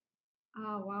move it.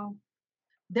 Oh, wow.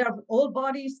 Their whole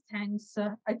body is tense.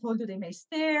 I told you they may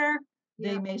stare.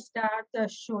 They may start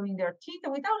showing their teeth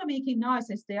without making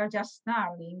noises. They are just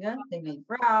snarling. They may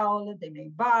growl. They may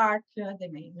bark. They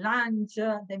may lunge.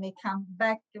 They may come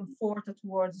back and forth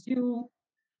towards you.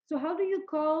 So how do you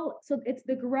call? So it's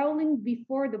the growling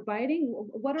before the biting.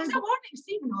 What are it's a warning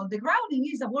signal. The growling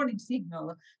is a warning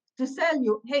signal to tell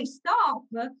you, hey, stop.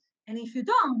 And if you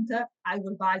don't, I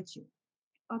will bite you.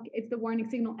 Okay, it's the warning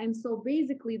signal. And so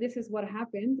basically, this is what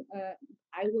happened.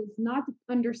 I was not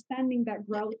understanding that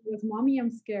growling was, mommy,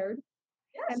 I'm scared.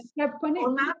 And Yes. I kept Or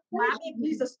punishing mommy,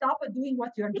 please stop doing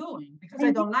what you're doing because I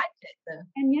And- don't like it.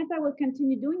 and yet I would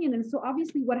continue doing it. And so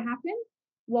obviously what happened?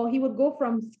 Well, he would go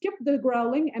from skip the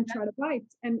growling and try to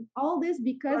bite. And all this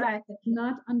because I Correct. did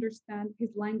not understand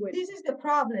his language. This is the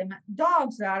problem.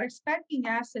 Dogs are expecting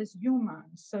us as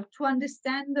humans to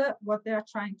understand what they are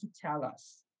trying to tell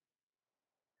us.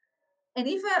 And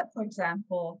if, for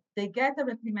example, they get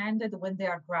reprimanded when they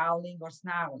are growling or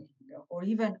snarling, or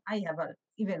even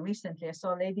even recently I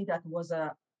saw a lady that was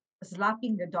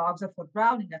slapping the dogs for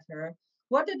growling at her.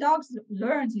 What the dogs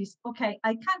learns is, okay,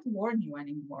 I can't warn you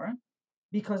anymore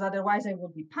because otherwise I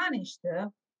would be punished,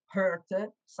 hurt,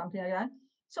 something like that.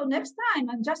 So next time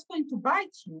I'm just going to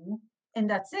bite you, and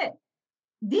that's it.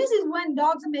 This is when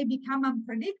dogs may become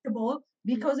unpredictable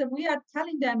because we are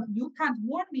telling them, you can't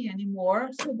warn me anymore,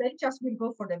 so they just will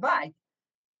go for the bite.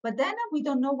 But then we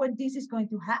don't know when this is going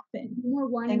to happen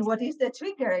and what is the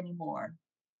trigger anymore,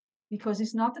 because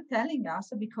it's not telling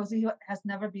us, because he has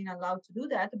never been allowed to do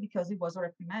that because he was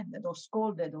reprimanded or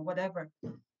scolded or whatever.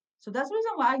 So that's the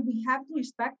reason why we have to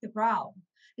respect the growl.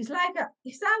 It's like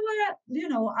it's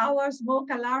our smoke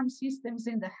alarm systems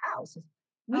in the house.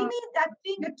 We need that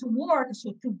thing to work,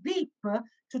 so to beep,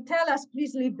 to tell us,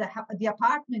 please leave the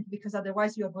apartment because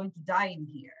otherwise you are going to die in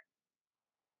here.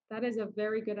 That is a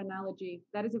very good analogy.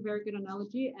 That is a very good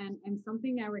analogy, and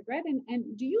something I regret.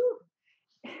 And do you,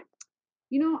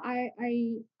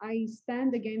 I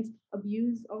stand against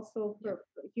abuse also for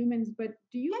humans, but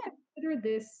do you consider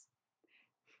this?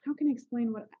 How can I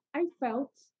explain what I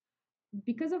felt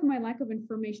because of my lack of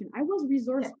information? I was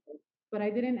resourceful, but I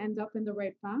didn't end up in the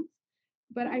right path.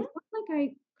 But I felt like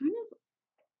I kind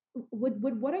of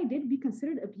would what I did be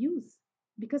considered abuse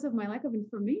because of my lack of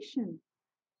information.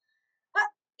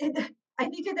 I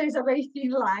think there is a very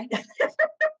thin line.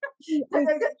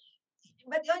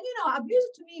 But abuse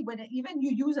to me, when even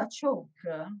you use a choke,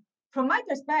 from my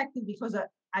perspective, because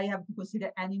I have to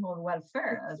consider animal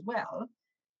welfare as well,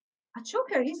 a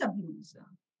choker is abuse.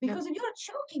 Because if you're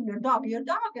choking your dog,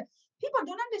 people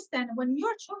don't understand when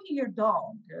you're choking your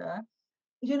dog,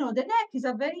 the neck is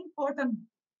a very important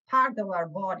part of our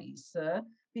bodies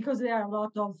because there are a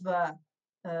lot of,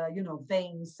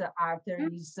 veins,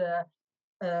 arteries.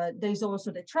 There's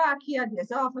also the trachea, the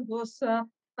esophagus.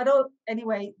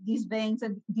 Anyway, these veins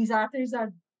and these arteries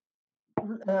are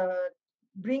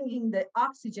bringing the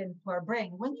oxygen to our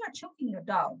brain. When you're choking your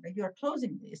dog, you're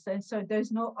closing this, and so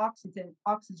there's no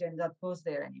oxygen that goes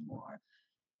there anymore,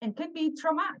 and can be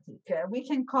traumatic. We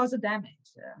can cause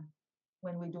damage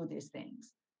when we do these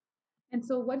things. And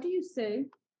so, what do you say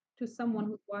to someone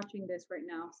who's watching this right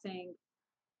now, saying,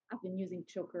 I've been using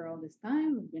choker all this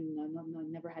time. I've been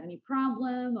never had any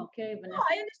problem. Okay, no,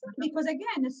 I understand, because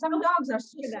again, some dogs are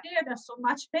so scared, are so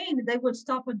much pain, they will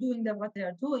stop doing what they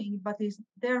are doing. But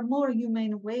there are more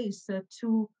humane ways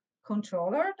to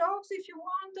control our dogs if you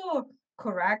want, or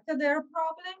correct their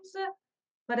problems.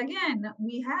 But again,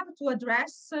 we have to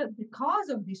address the cause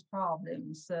of these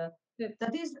problems.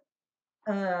 That is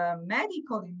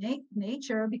medical in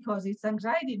nature, because it's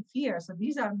anxiety and fear. So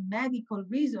these are medical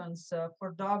reasons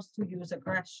for dogs to use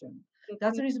aggression.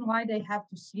 That's the reason why they have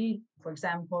to see, for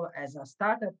example, as a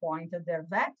starter point, their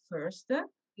vet first,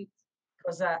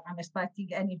 because I'm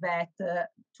expecting any vet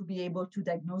to be able to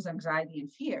diagnose anxiety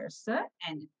and fears.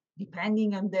 And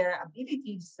depending on their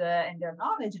abilities and their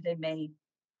knowledge, they may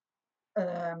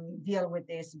deal with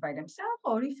this by themselves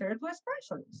or refer to a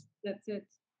specialist. That's it.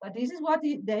 But this is what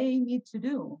they need to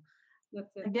do.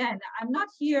 Again, I'm not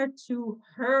here to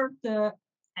hurt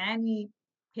any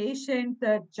patient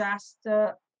just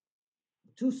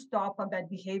to stop a bad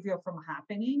behavior from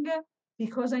happening,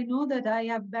 because I know that I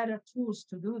have better tools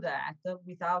to do that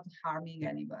without harming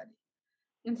anybody.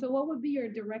 And so, what would be your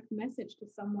direct message to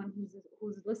someone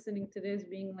who's listening to this,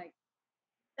 being like,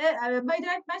 my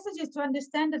direct message is to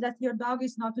understand that your dog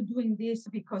is not doing this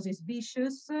because it's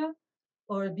vicious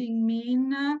or being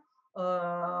mean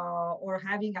or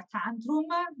having a tantrum.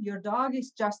 Your dog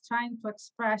is just trying to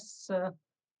express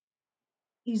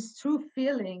his true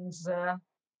feelings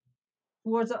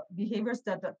towards behaviors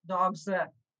that dogs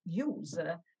use.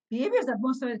 Behaviors that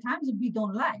most of the times we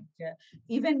don't like.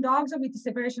 Even dogs with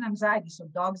separation anxiety, so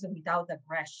dogs without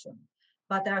aggression,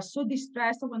 but they are so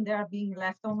distressed when they are being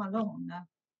left home alone.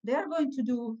 They are going to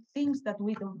do things that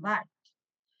we don't like,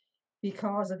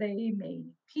 because they may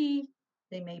pee,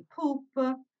 they may poop,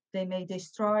 they may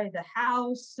destroy the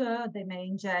house, they may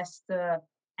ingest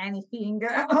anything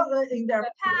in their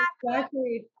path.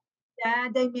 Exactly. Yeah,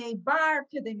 they may bark,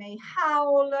 they may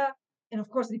howl. and of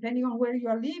course, depending on where you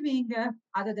are living,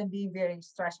 other than being very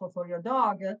stressful for your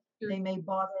dog, they may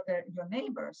bother your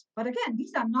neighbors. But again,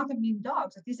 these are not mean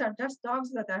dogs. These are just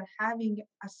dogs that are having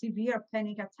a severe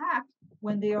panic attack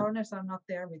when the owners are not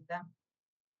there with them.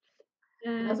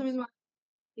 That's the reason why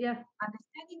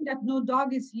understanding that no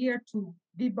dog is here to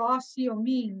be bossy or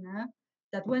mean,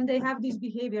 that when they have these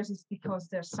behaviors, it's because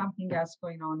there's something else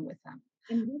going on with them.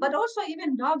 But also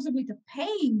even dogs with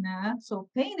pain. So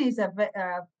pain is a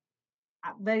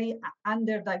very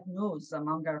underdiagnosed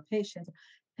among our patients.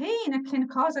 Pain can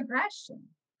cause aggression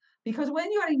because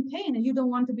when you are in pain, you don't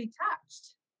want to be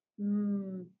touched.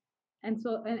 And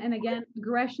so, and again,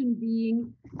 aggression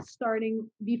being starting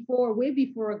way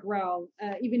before a growl,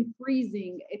 even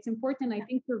freezing. It's important, I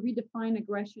think, to redefine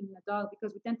aggression in a dog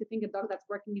because we tend to think a dog that's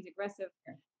barking is aggressive,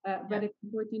 but it's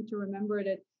important to remember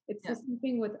that it's the same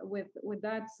thing with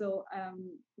that. So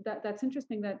that's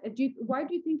interesting. Why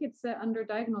do you think it's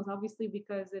underdiagnosed? Obviously,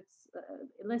 because it's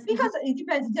less. Because it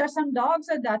depends. There are some dogs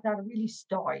that are really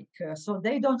stoic, so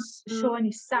they don't show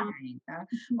any sign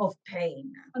of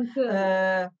pain.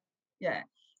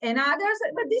 And others,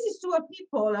 but this is to a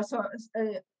people. So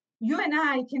you and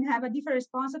I can have a different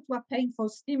response to a painful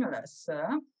stimulus.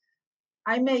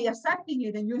 I may accepting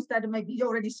it, and you instead may be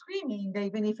already screaming,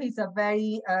 even if it's a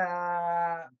very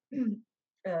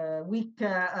weak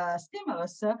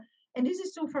stimulus. And this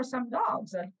is true for some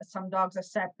dogs. Some dogs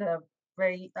accept a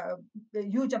very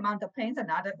huge amount of pain, and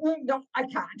others, no, I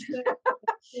can't.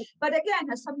 But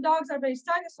again, some dogs are very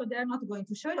stoic, so they're not going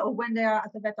to show it. Or when they are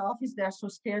at the vet office, they're so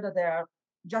scared that they're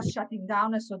just shutting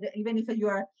down. So even if you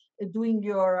are doing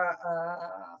your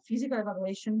physical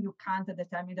evaluation, you can't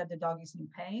determine that the dog is in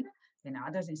pain. And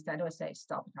others instead will say,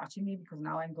 stop touching me because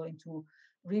now I'm going to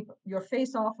rip your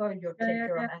face off or your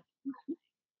neck.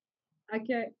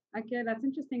 Okay, that's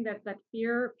interesting that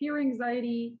fear,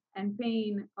 anxiety, and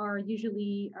pain are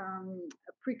usually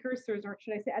precursors, or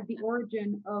should I say, at the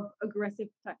origin of aggressive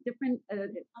different.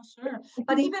 Sure,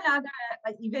 but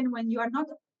even when you are not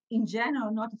in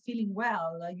general not feeling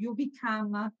well, you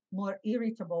become more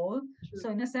irritable. Sure. So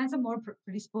in a sense, more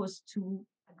predisposed to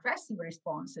aggressive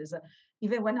responses.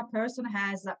 Even when a person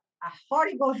has a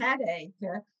horrible headache.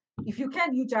 If you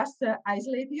can, you just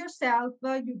isolate yourself.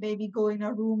 You maybe go in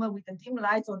a room with the dim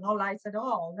lights or no lights at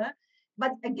all.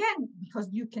 But again, because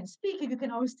you can speak, you can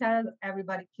always tell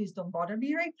everybody, please don't bother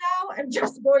me right now. I'm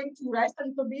just going to rest a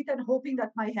little bit and hoping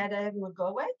that my headache will go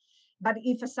away. But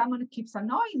if someone keeps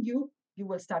annoying you, you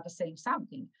will start saying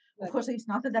something. Right. Of course, it's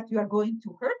not that you are going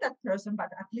to hurt that person,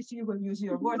 but at least you will use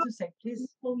your words to say,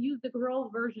 please. We'll use the girl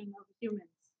version of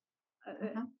humans.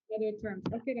 Other terms.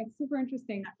 Okay, that's super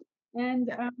interesting. And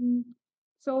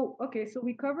so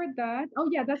we covered that. Oh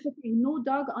yeah, that's the thing. No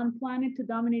dog on planet to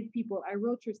dominate people. I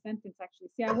wrote your sentence actually.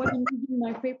 See, I wasn't using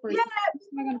my paper. Yeah,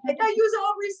 I use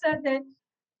always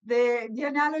the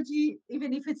analogy,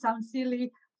 even if it sounds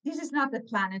silly. This is not the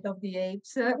planet of the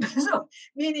apes. So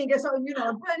meaning, the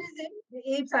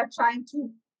apes are trying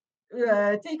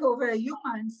to take over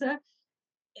humans.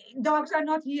 Dogs are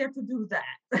not here to do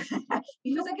that.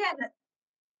 Because again,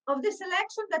 of the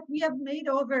selection that we have made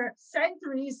over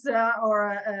centuries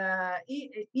or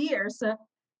years,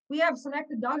 we have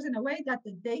selected dogs in a way that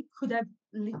they could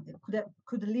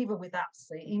live with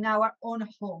us in our own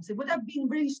homes. It would have been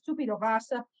really stupid of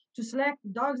us to select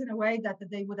dogs in a way that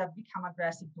they would have become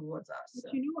aggressive towards us.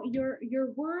 But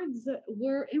your words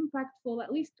were impactful,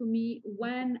 at least to me,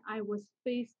 when I was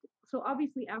faced. So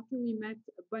obviously, after we met,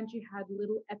 Bungie had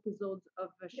little episodes of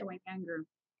showing anger,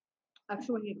 of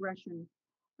showing aggression.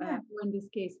 Or in this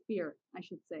case, fear, I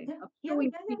should say.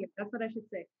 Fear. That's what I should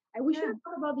say. We should have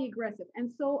thought about the aggressive.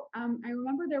 And so I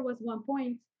remember there was one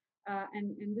point,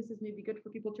 and this is maybe good for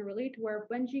people to relate, where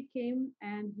Bungie came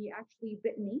and he actually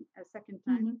bit me a second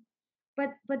time.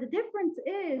 But the difference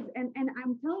is, and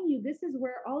I'm telling you, this is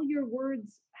where all your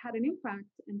words had an impact.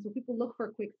 And so people look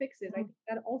for quick fixes. I think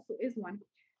that also is one,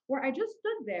 where I just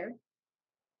stood there,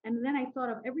 and then I thought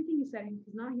of everything you said.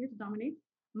 He's not here to dominate.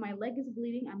 My leg is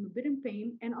bleeding. I'm a bit in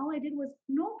pain. And all I did was,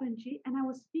 no, Benji. And I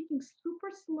was speaking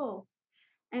super slow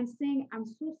and saying, I'm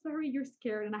so sorry you're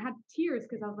scared. And I had tears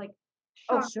because I was like,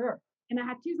 shocked. Oh, sure. And I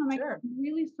had tears. I'm like, I'm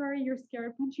really sorry you're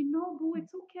scared. Benji, no, boo,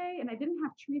 it's okay. And I didn't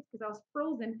have treats because I was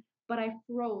frozen, but I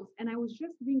froze. And I was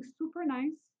just being super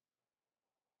nice.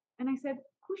 And I said,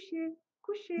 couche,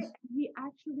 couche. And he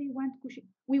actually went couche.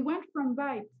 We went from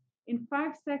bite in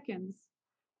 5 seconds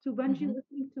to Bungie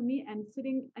listening to me and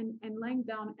sitting and lying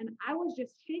down. And I was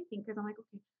just shaking because I'm like,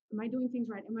 okay, am I doing things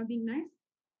right? Am I being nice?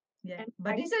 Yeah,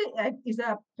 but this is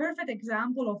a perfect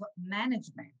example of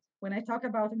management. when I talk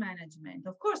about management.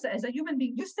 Of course, as a human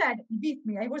being, you said, beat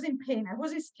me. I was in pain. I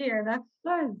was scared.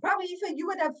 Probably if you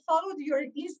would have followed your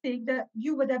instinct,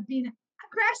 you would have been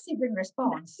aggressive in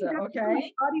response. Okay.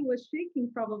 My body was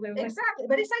shaking probably. Exactly.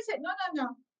 But as I said, no.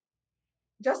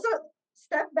 Just a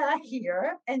step back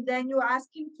here, and then you ask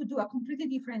him to do a completely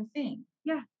different thing.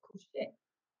 Yeah. Coucher.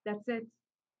 That's it.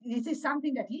 This is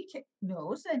something that he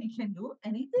knows and he can do,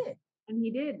 and he did. And he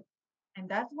did. And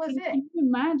that was it. Can you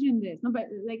imagine this? No, but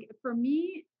like for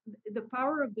me, the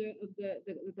power of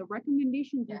the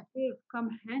recommendations you give come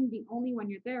handy only when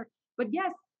you're there. But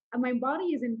yes, my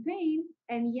body is in pain,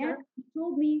 and yet he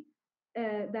told me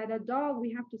that a dog,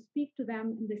 we have to speak to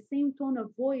them in the same tone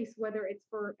of voice, whether it's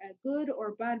for a good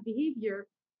or bad behavior.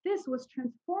 This was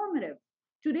transformative.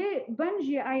 Today,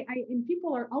 Bungie, and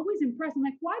people are always impressed. I'm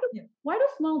like, why do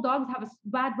small dogs have a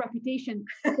bad reputation?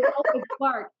 They always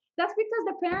bark. That's because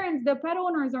the parents, the pet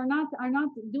owners are not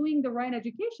doing the right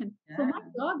education. Yeah. So my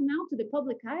dog now, to the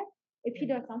public eye, if he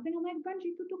does something, I'm like,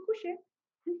 Benji, tutu couche.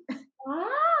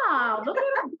 Wow, look at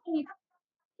him.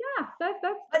 Yeah, that's.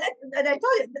 And I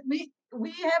told you,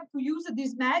 we have to use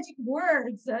these magic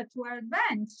words to our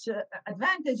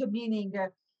advantage, meaning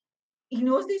he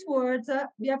knows these words.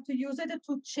 We have to use it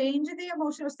to change the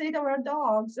emotional state of our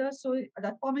dogs. So at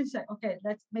that moment, say, okay,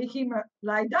 let's make him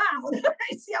lie down.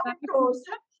 See how it goes.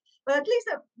 But at least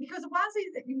because once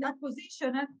he's in that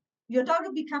position, your dog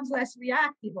becomes less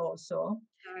reactive also.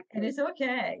 Exactly. And it's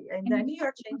okay. And then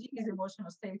you're changing his emotional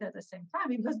state at the same time,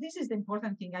 because this is the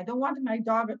important thing. I don't want my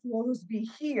dog to always be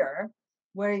here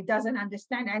where he doesn't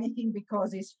understand anything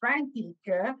because he's frantic.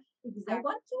 Exactly. I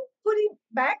want to put him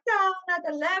back down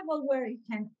at a level where he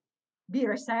can be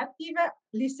receptive,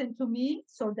 listen to me,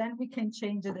 so then we can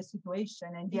change the situation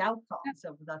and the outcomes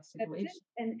of that situation.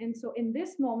 And so in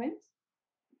this moment,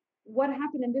 what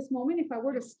happened in this moment, if I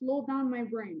were to slow down my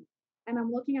brain and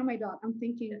I'm looking at my dog, I'm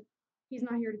thinking, he's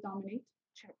not here to dominate.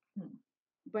 Check.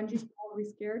 Bungie's probably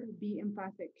scared. Be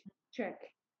empathic. Check.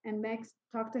 And next,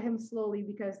 talk to him slowly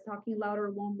because talking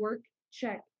louder won't work.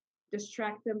 Check.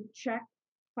 Distract them. Check.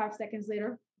 5 seconds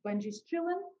later, Bungie's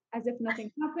chilling as if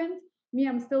nothing happened. Me,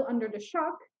 I'm still under the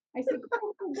shock. I said,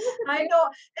 I know.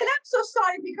 And I'm so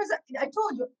sorry because I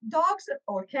told you, dogs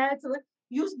or cats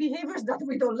use behaviors that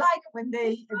we don't like when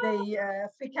they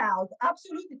freak out.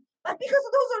 Absolutely. But because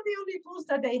those are the only tools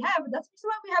that they have, that's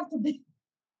why we have to be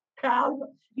calm.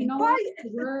 You know what?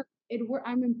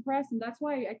 I'm impressed. And that's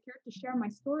why I care to share my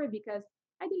story, because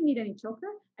I didn't need any choker.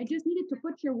 I just needed to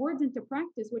put your words into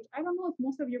practice, which I don't know if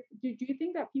most of your, do you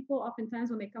think that people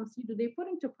oftentimes when they come see you, do they put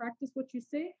into practice what you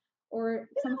say? Or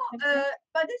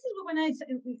but this is when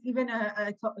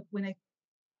when I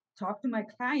talk to my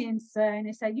clients and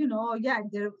I say, you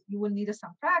will need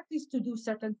some practice to do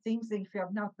certain things if you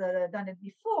have not done it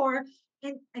before.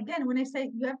 And again, when I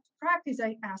say you have to practice,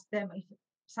 I ask them if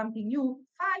something new,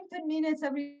 5-10 minutes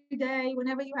every day,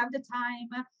 whenever you have the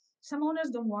time. Some owners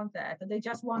don't want that. They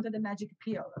just wanted the magic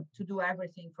pill to do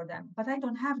everything for them. But I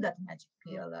don't have that magic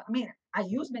pill. I mean, I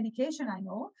use medication, I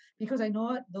know, because I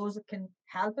know those can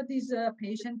help this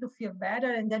patient to feel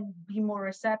better and then be more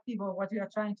receptive of what you are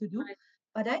trying to do. Right.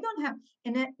 But I don't have,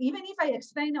 and even if I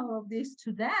explain all of this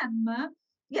to them,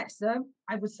 yes,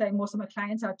 I would say most of my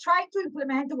clients are trying to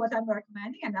implement what I'm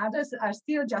recommending, and others are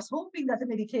still just hoping that the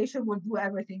medication will do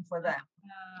everything for them.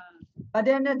 But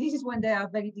then this is when they are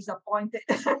very disappointed.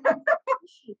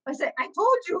 I say, I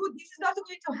told you this is not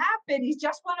going to happen. It's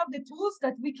just one of the tools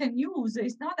that we can use.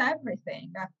 It's not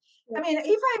everything. I mean,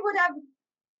 if I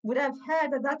would have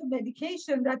had that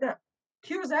medication that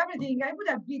cures everything, I would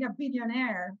have been a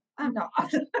billionaire. I'm not.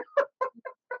 So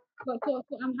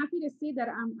I'm happy to see that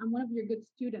I'm one of your good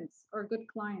students or good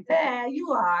clients. Yeah,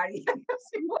 you are.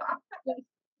 Yes, you are.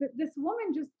 This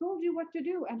woman just told you what to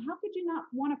do, and how could you not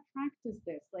want to practice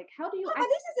this? Like, how do you? But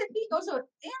this is the thing. Also,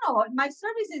 my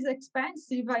service is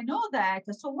expensive. I know that.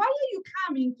 So why are you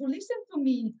coming to listen to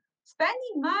me,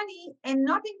 spending money and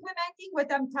not implementing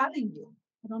what I'm telling you?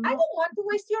 I don't want to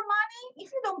waste your money.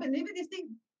 If you don't believe in this thing,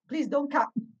 please don't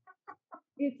come.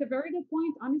 It's a very good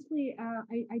point. Honestly,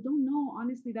 I don't know.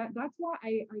 Honestly, that's why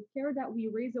I care that we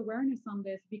raise awareness on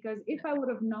this, because if I would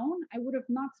have known, I would have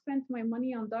not spent my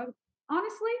money on dogs.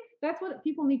 Honestly, that's what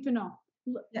people need to know.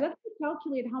 Let's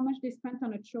calculate how much they spent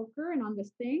on a choker and on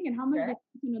this thing, and how much they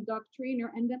spent on a dog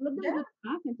trainer, and then let them do the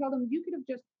math and tell them you could have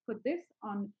just put this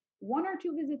on 1 or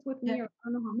 2 visits with me, or I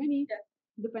don't know how many,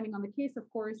 depending on the case, of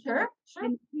course. Sure.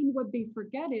 And what they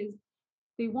forget is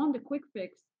they want the quick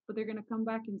fix, but they're going to come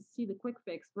back and see the quick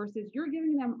fix, versus you're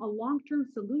giving them a long-term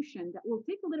solution that will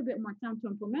take a little bit more time to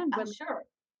implement. But sure.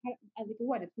 I think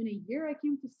it's been a year I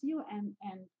came to see you, and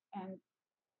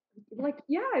like,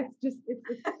 yeah, it's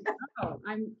wow.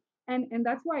 And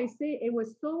that's why I say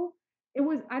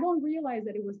I don't realize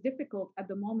that it was difficult at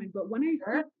the moment, but when I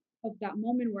Sure. think of that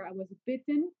moment where I was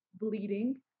bitten,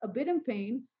 bleeding, a bit in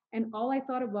pain, and all I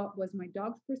thought about was my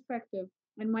dog's perspective,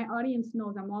 and my audience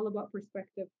knows I'm all about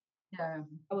perspective. Yeah.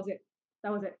 That was it.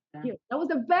 That was it. Yeah. Here. That was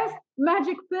the best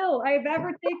magic pill I've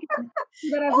ever taken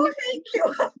that I've Oh, never thank you.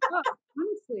 got,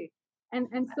 honestly.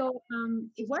 And so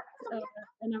It's what we are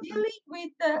and I'm dealing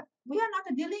with we are not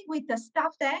dealing with the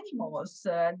stuffed animals.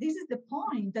 This is the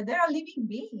point. They are living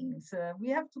beings. We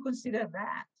have to consider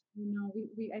that.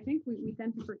 we I think we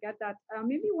tend to forget that.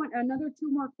 Maybe another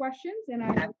two more questions, and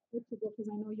I Yeah. will to go because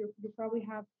I know you probably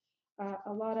have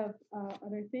a lot of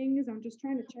other things. I'm just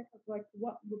trying to check of, like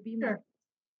what would be my. Sure.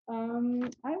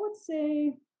 I would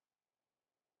say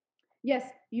yes.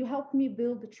 You helped me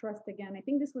build the trust again. I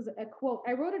think this was a quote.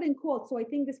 I wrote it in quotes, so I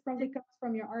think this probably comes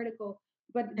from your article.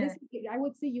 But this, I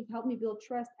would say, you've helped me build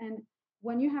trust, and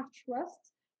when you have trust,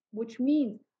 which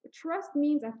means trust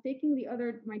means I've taken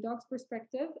my dog's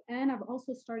perspective, and I've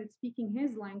also started speaking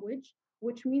his language,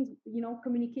 which means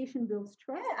communication builds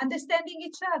trust. Yeah, understanding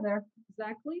each other.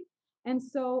 Exactly. And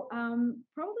so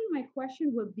probably my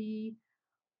question would be,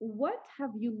 what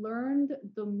have you learned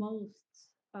the most,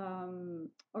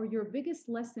 or your biggest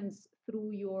lessons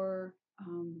through your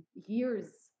years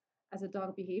as a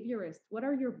dog behaviorist? What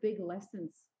are your big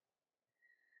lessons?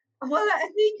 Well, I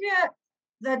think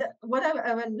that what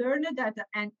I learned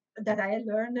that I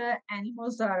learned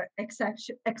animals are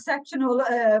exceptional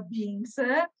beings.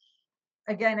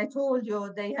 Again, I told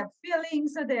you they have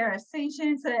feelings, they are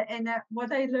sensations, and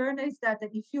what I learned is that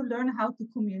if you learn how to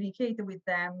communicate with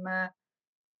them,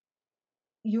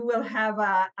 you will have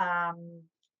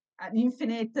an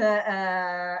infinite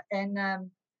and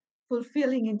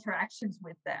fulfilling interactions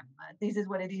with them. This is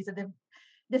what it is.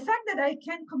 The fact that I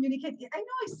can communicate, I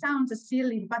know it sounds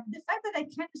silly, but the fact that I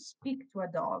can speak to a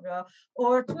dog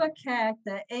or to a cat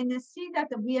and see that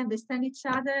we understand each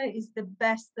other is the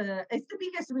best, it's the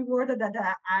biggest reward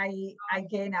that I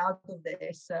gain out of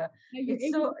this.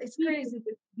 It's crazy.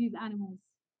 These animals.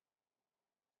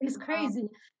 It's crazy.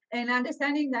 And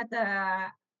understanding that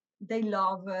they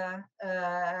love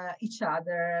each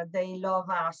other, they love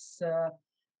us.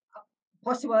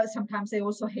 Possible sometimes they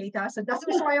also hate us, and that's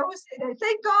why I always say that.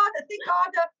 Thank God,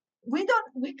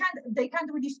 they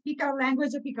can't really speak our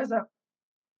language because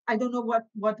I don't know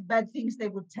what bad things they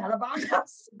would tell about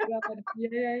us. God.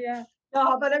 Yeah.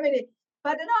 No, but I mean,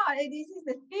 but no, this is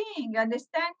the thing.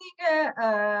 Understanding.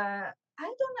 I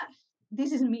don't know.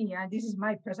 This is me. This is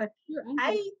my person.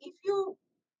 If you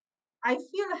I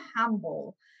feel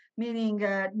humble, meaning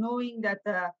knowing that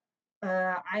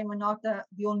I'm not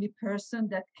the only person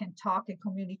that can talk and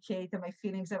communicate my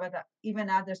feelings, but even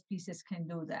other species can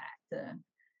do that.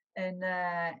 And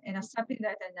accepting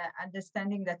that and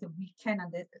understanding that we can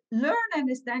learn and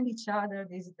understand each other.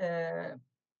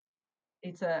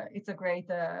 It's a great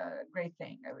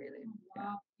thing, really.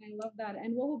 Wow, I love that.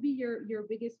 And what would be your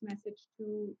biggest message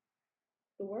to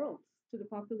the world, to the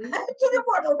population? To the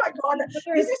world, oh my God,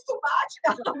 this is too much.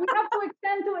 We have to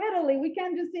extend to Italy. We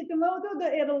can't just say to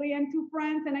Italy and to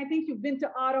France. And I think you've been to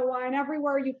Ottawa and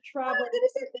everywhere you've traveled. The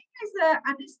thing is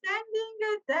understanding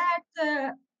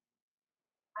that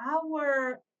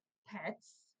our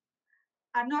pets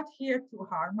are not here to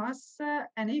harm us,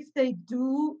 and if they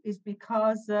do, is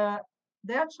because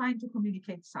they are trying to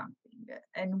communicate something,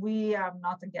 and we are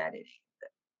not getting it.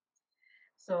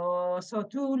 So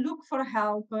to look for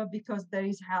help because there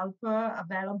is help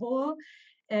available,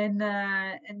 and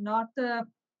not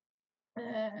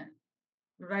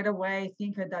right away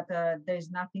think that there is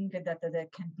nothing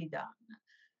that can be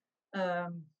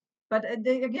done. But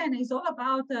again, it's all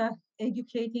about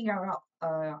educating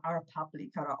our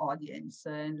public, our audience,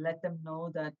 and let them know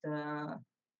that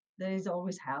there is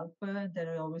always help.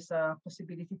 There is always a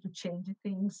possibility to change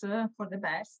things for the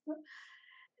best,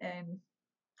 and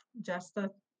just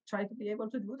try to be able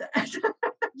to do that.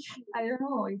 I don't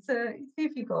know. It's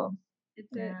difficult.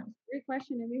 It's a great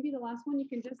question. And maybe the last one, you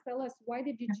can just tell us, why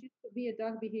did you choose to be a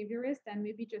dog behaviorist? And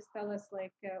maybe just tell us,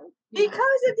 like,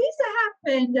 because this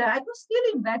happened. I was still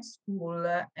in vet school,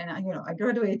 and I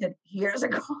graduated years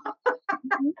ago.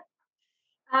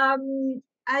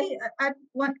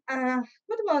 What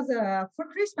was for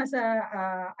Christmas?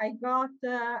 I got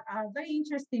a very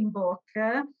interesting book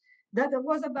that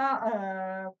was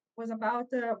about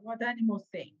what animals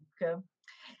think.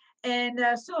 And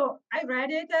so I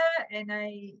read it and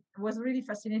I was really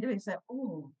fascinated. I said,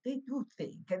 oh, they do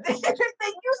think. They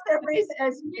use their brains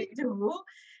as we do.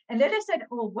 And then I said,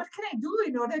 oh, what can I do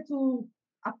in order to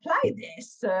apply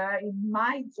this in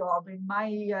my job, in my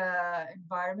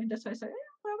environment. So I said,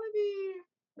 yeah,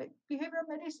 probably behavioral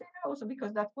medicine also,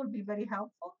 because that will be very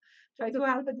helpful. Try to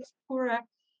help these poor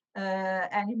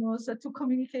animals to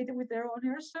communicate with their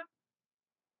owners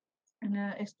and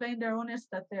explain their owners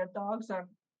that their dogs are,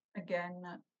 again,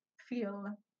 feel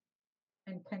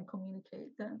and can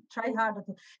communicate. Try harder.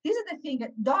 This is the thing,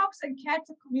 dogs and cats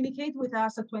communicate with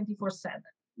us 24/7.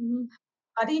 Mm-hmm.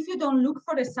 But if you don't look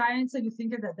for the science, you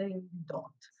think that they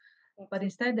don't. But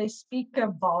instead, they speak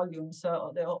volumes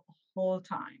the whole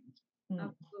time.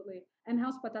 Absolutely. And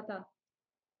how's Patata?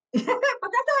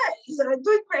 Patata is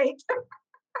doing great.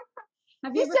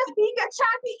 He's just being a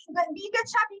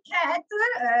chubby cat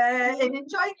and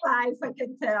enjoying life, I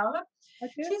can tell.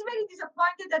 Okay. She's very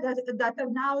disappointed that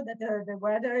now that the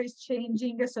weather is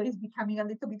changing, so it's becoming a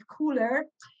little bit cooler.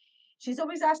 She's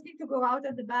always asking to go out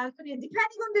on the balcony, and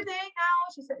depending on the day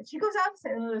now, she goes out and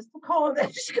says, oh, it's too cold,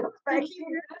 and she goes back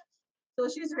here. So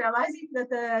she's realizing that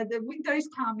the winter is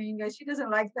coming. She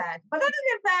doesn't like that. But other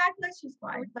than that, she's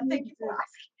fine. But thank you for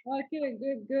asking. Okay,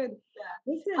 good.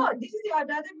 Yeah. This is the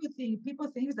other good thing. People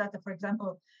think that, for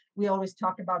example, we always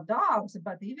talk about dogs,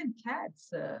 but even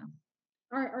cats.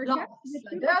 Are cats?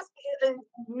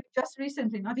 Just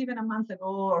recently, not even a month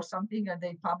ago or something,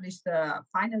 they published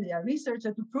finally a research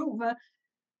to prove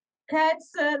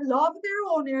cats love their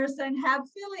owners and have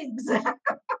feelings.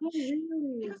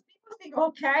 Really? Because people think,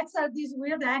 oh, cats are these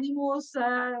weird animals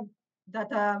that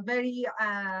are very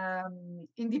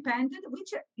independent,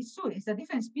 which is true. It's a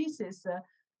different species,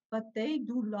 but they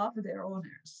do love their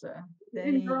owners.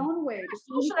 In their own way.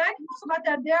 Social animals, but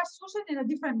they are social in a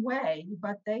different way,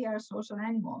 but they are social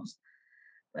animals.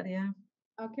 But yeah.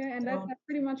 Okay, and that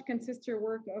pretty much consists your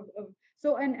work of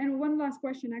so and one last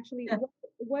question actually. Yeah.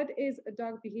 What is a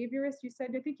dog behaviorist?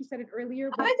 I think you said it earlier.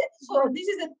 But so this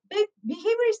is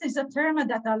behaviorist is a term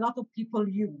that a lot of people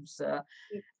use.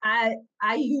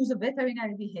 I use a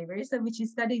veterinary behaviorist, which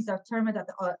is a term that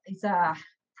is a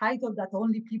title that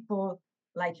only people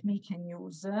like me can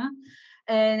use.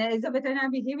 And as a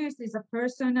veterinary behaviorist is a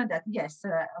person that, yes,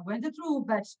 went through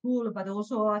vet school, but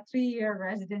also a 3-year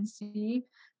residency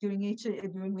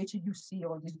during which you see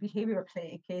all these behavior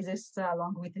cases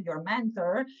along with your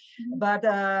mentor. Mm-hmm. But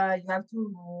you have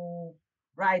to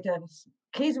write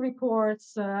case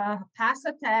reports, pass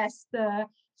a test.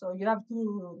 So you have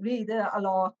to read a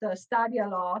lot, study a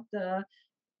lot,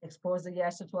 expose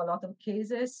to a lot of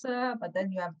cases, but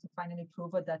then you have to finally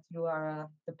prove that you are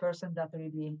the person that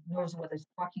really knows what is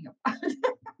talking about.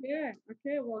 Yeah.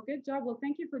 Okay. Well, good job. Well,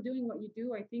 thank you for doing what you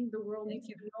do. I think the world needs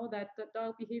to know that the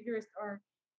dog behaviorists are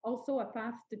also a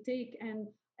path to take, and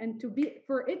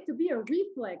for it to be a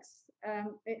reflex. I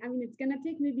mean, it's gonna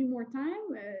take maybe more time,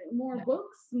 more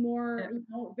books, more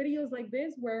videos like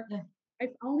this. Where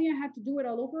if only I had to do it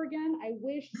all over again, I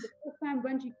wish the first time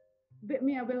Benji bit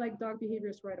me, I've been like dog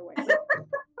behaviorists right away.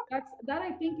 That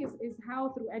I think is how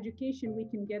through education we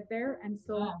can get there. And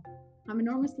so I'm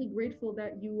enormously grateful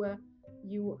that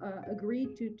you agreed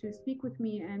to speak with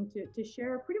me and to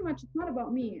share. Pretty much, it's not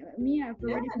about me. I've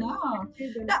already.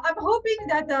 I'm hoping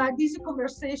that this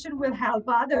conversation will help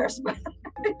others. But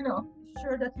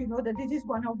sure that you know that this is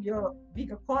one of your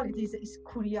bigger qualities is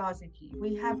curiosity.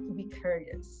 We have to be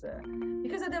curious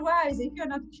because otherwise, if you're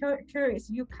not curious,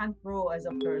 you can't grow as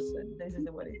a person. This is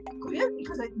what it is.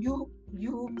 Because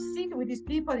you sit with these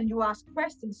people and you ask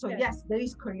questions. So yes, there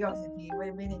is curiosity,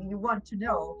 meaning you want to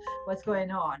know what's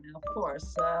going on, of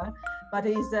course. But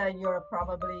is you're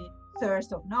probably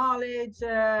thirst of knowledge,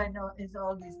 is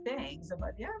all these things.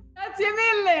 But yeah. Grazie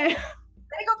mille.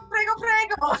 Prego.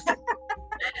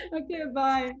 Okay,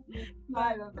 bye.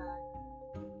 Bye.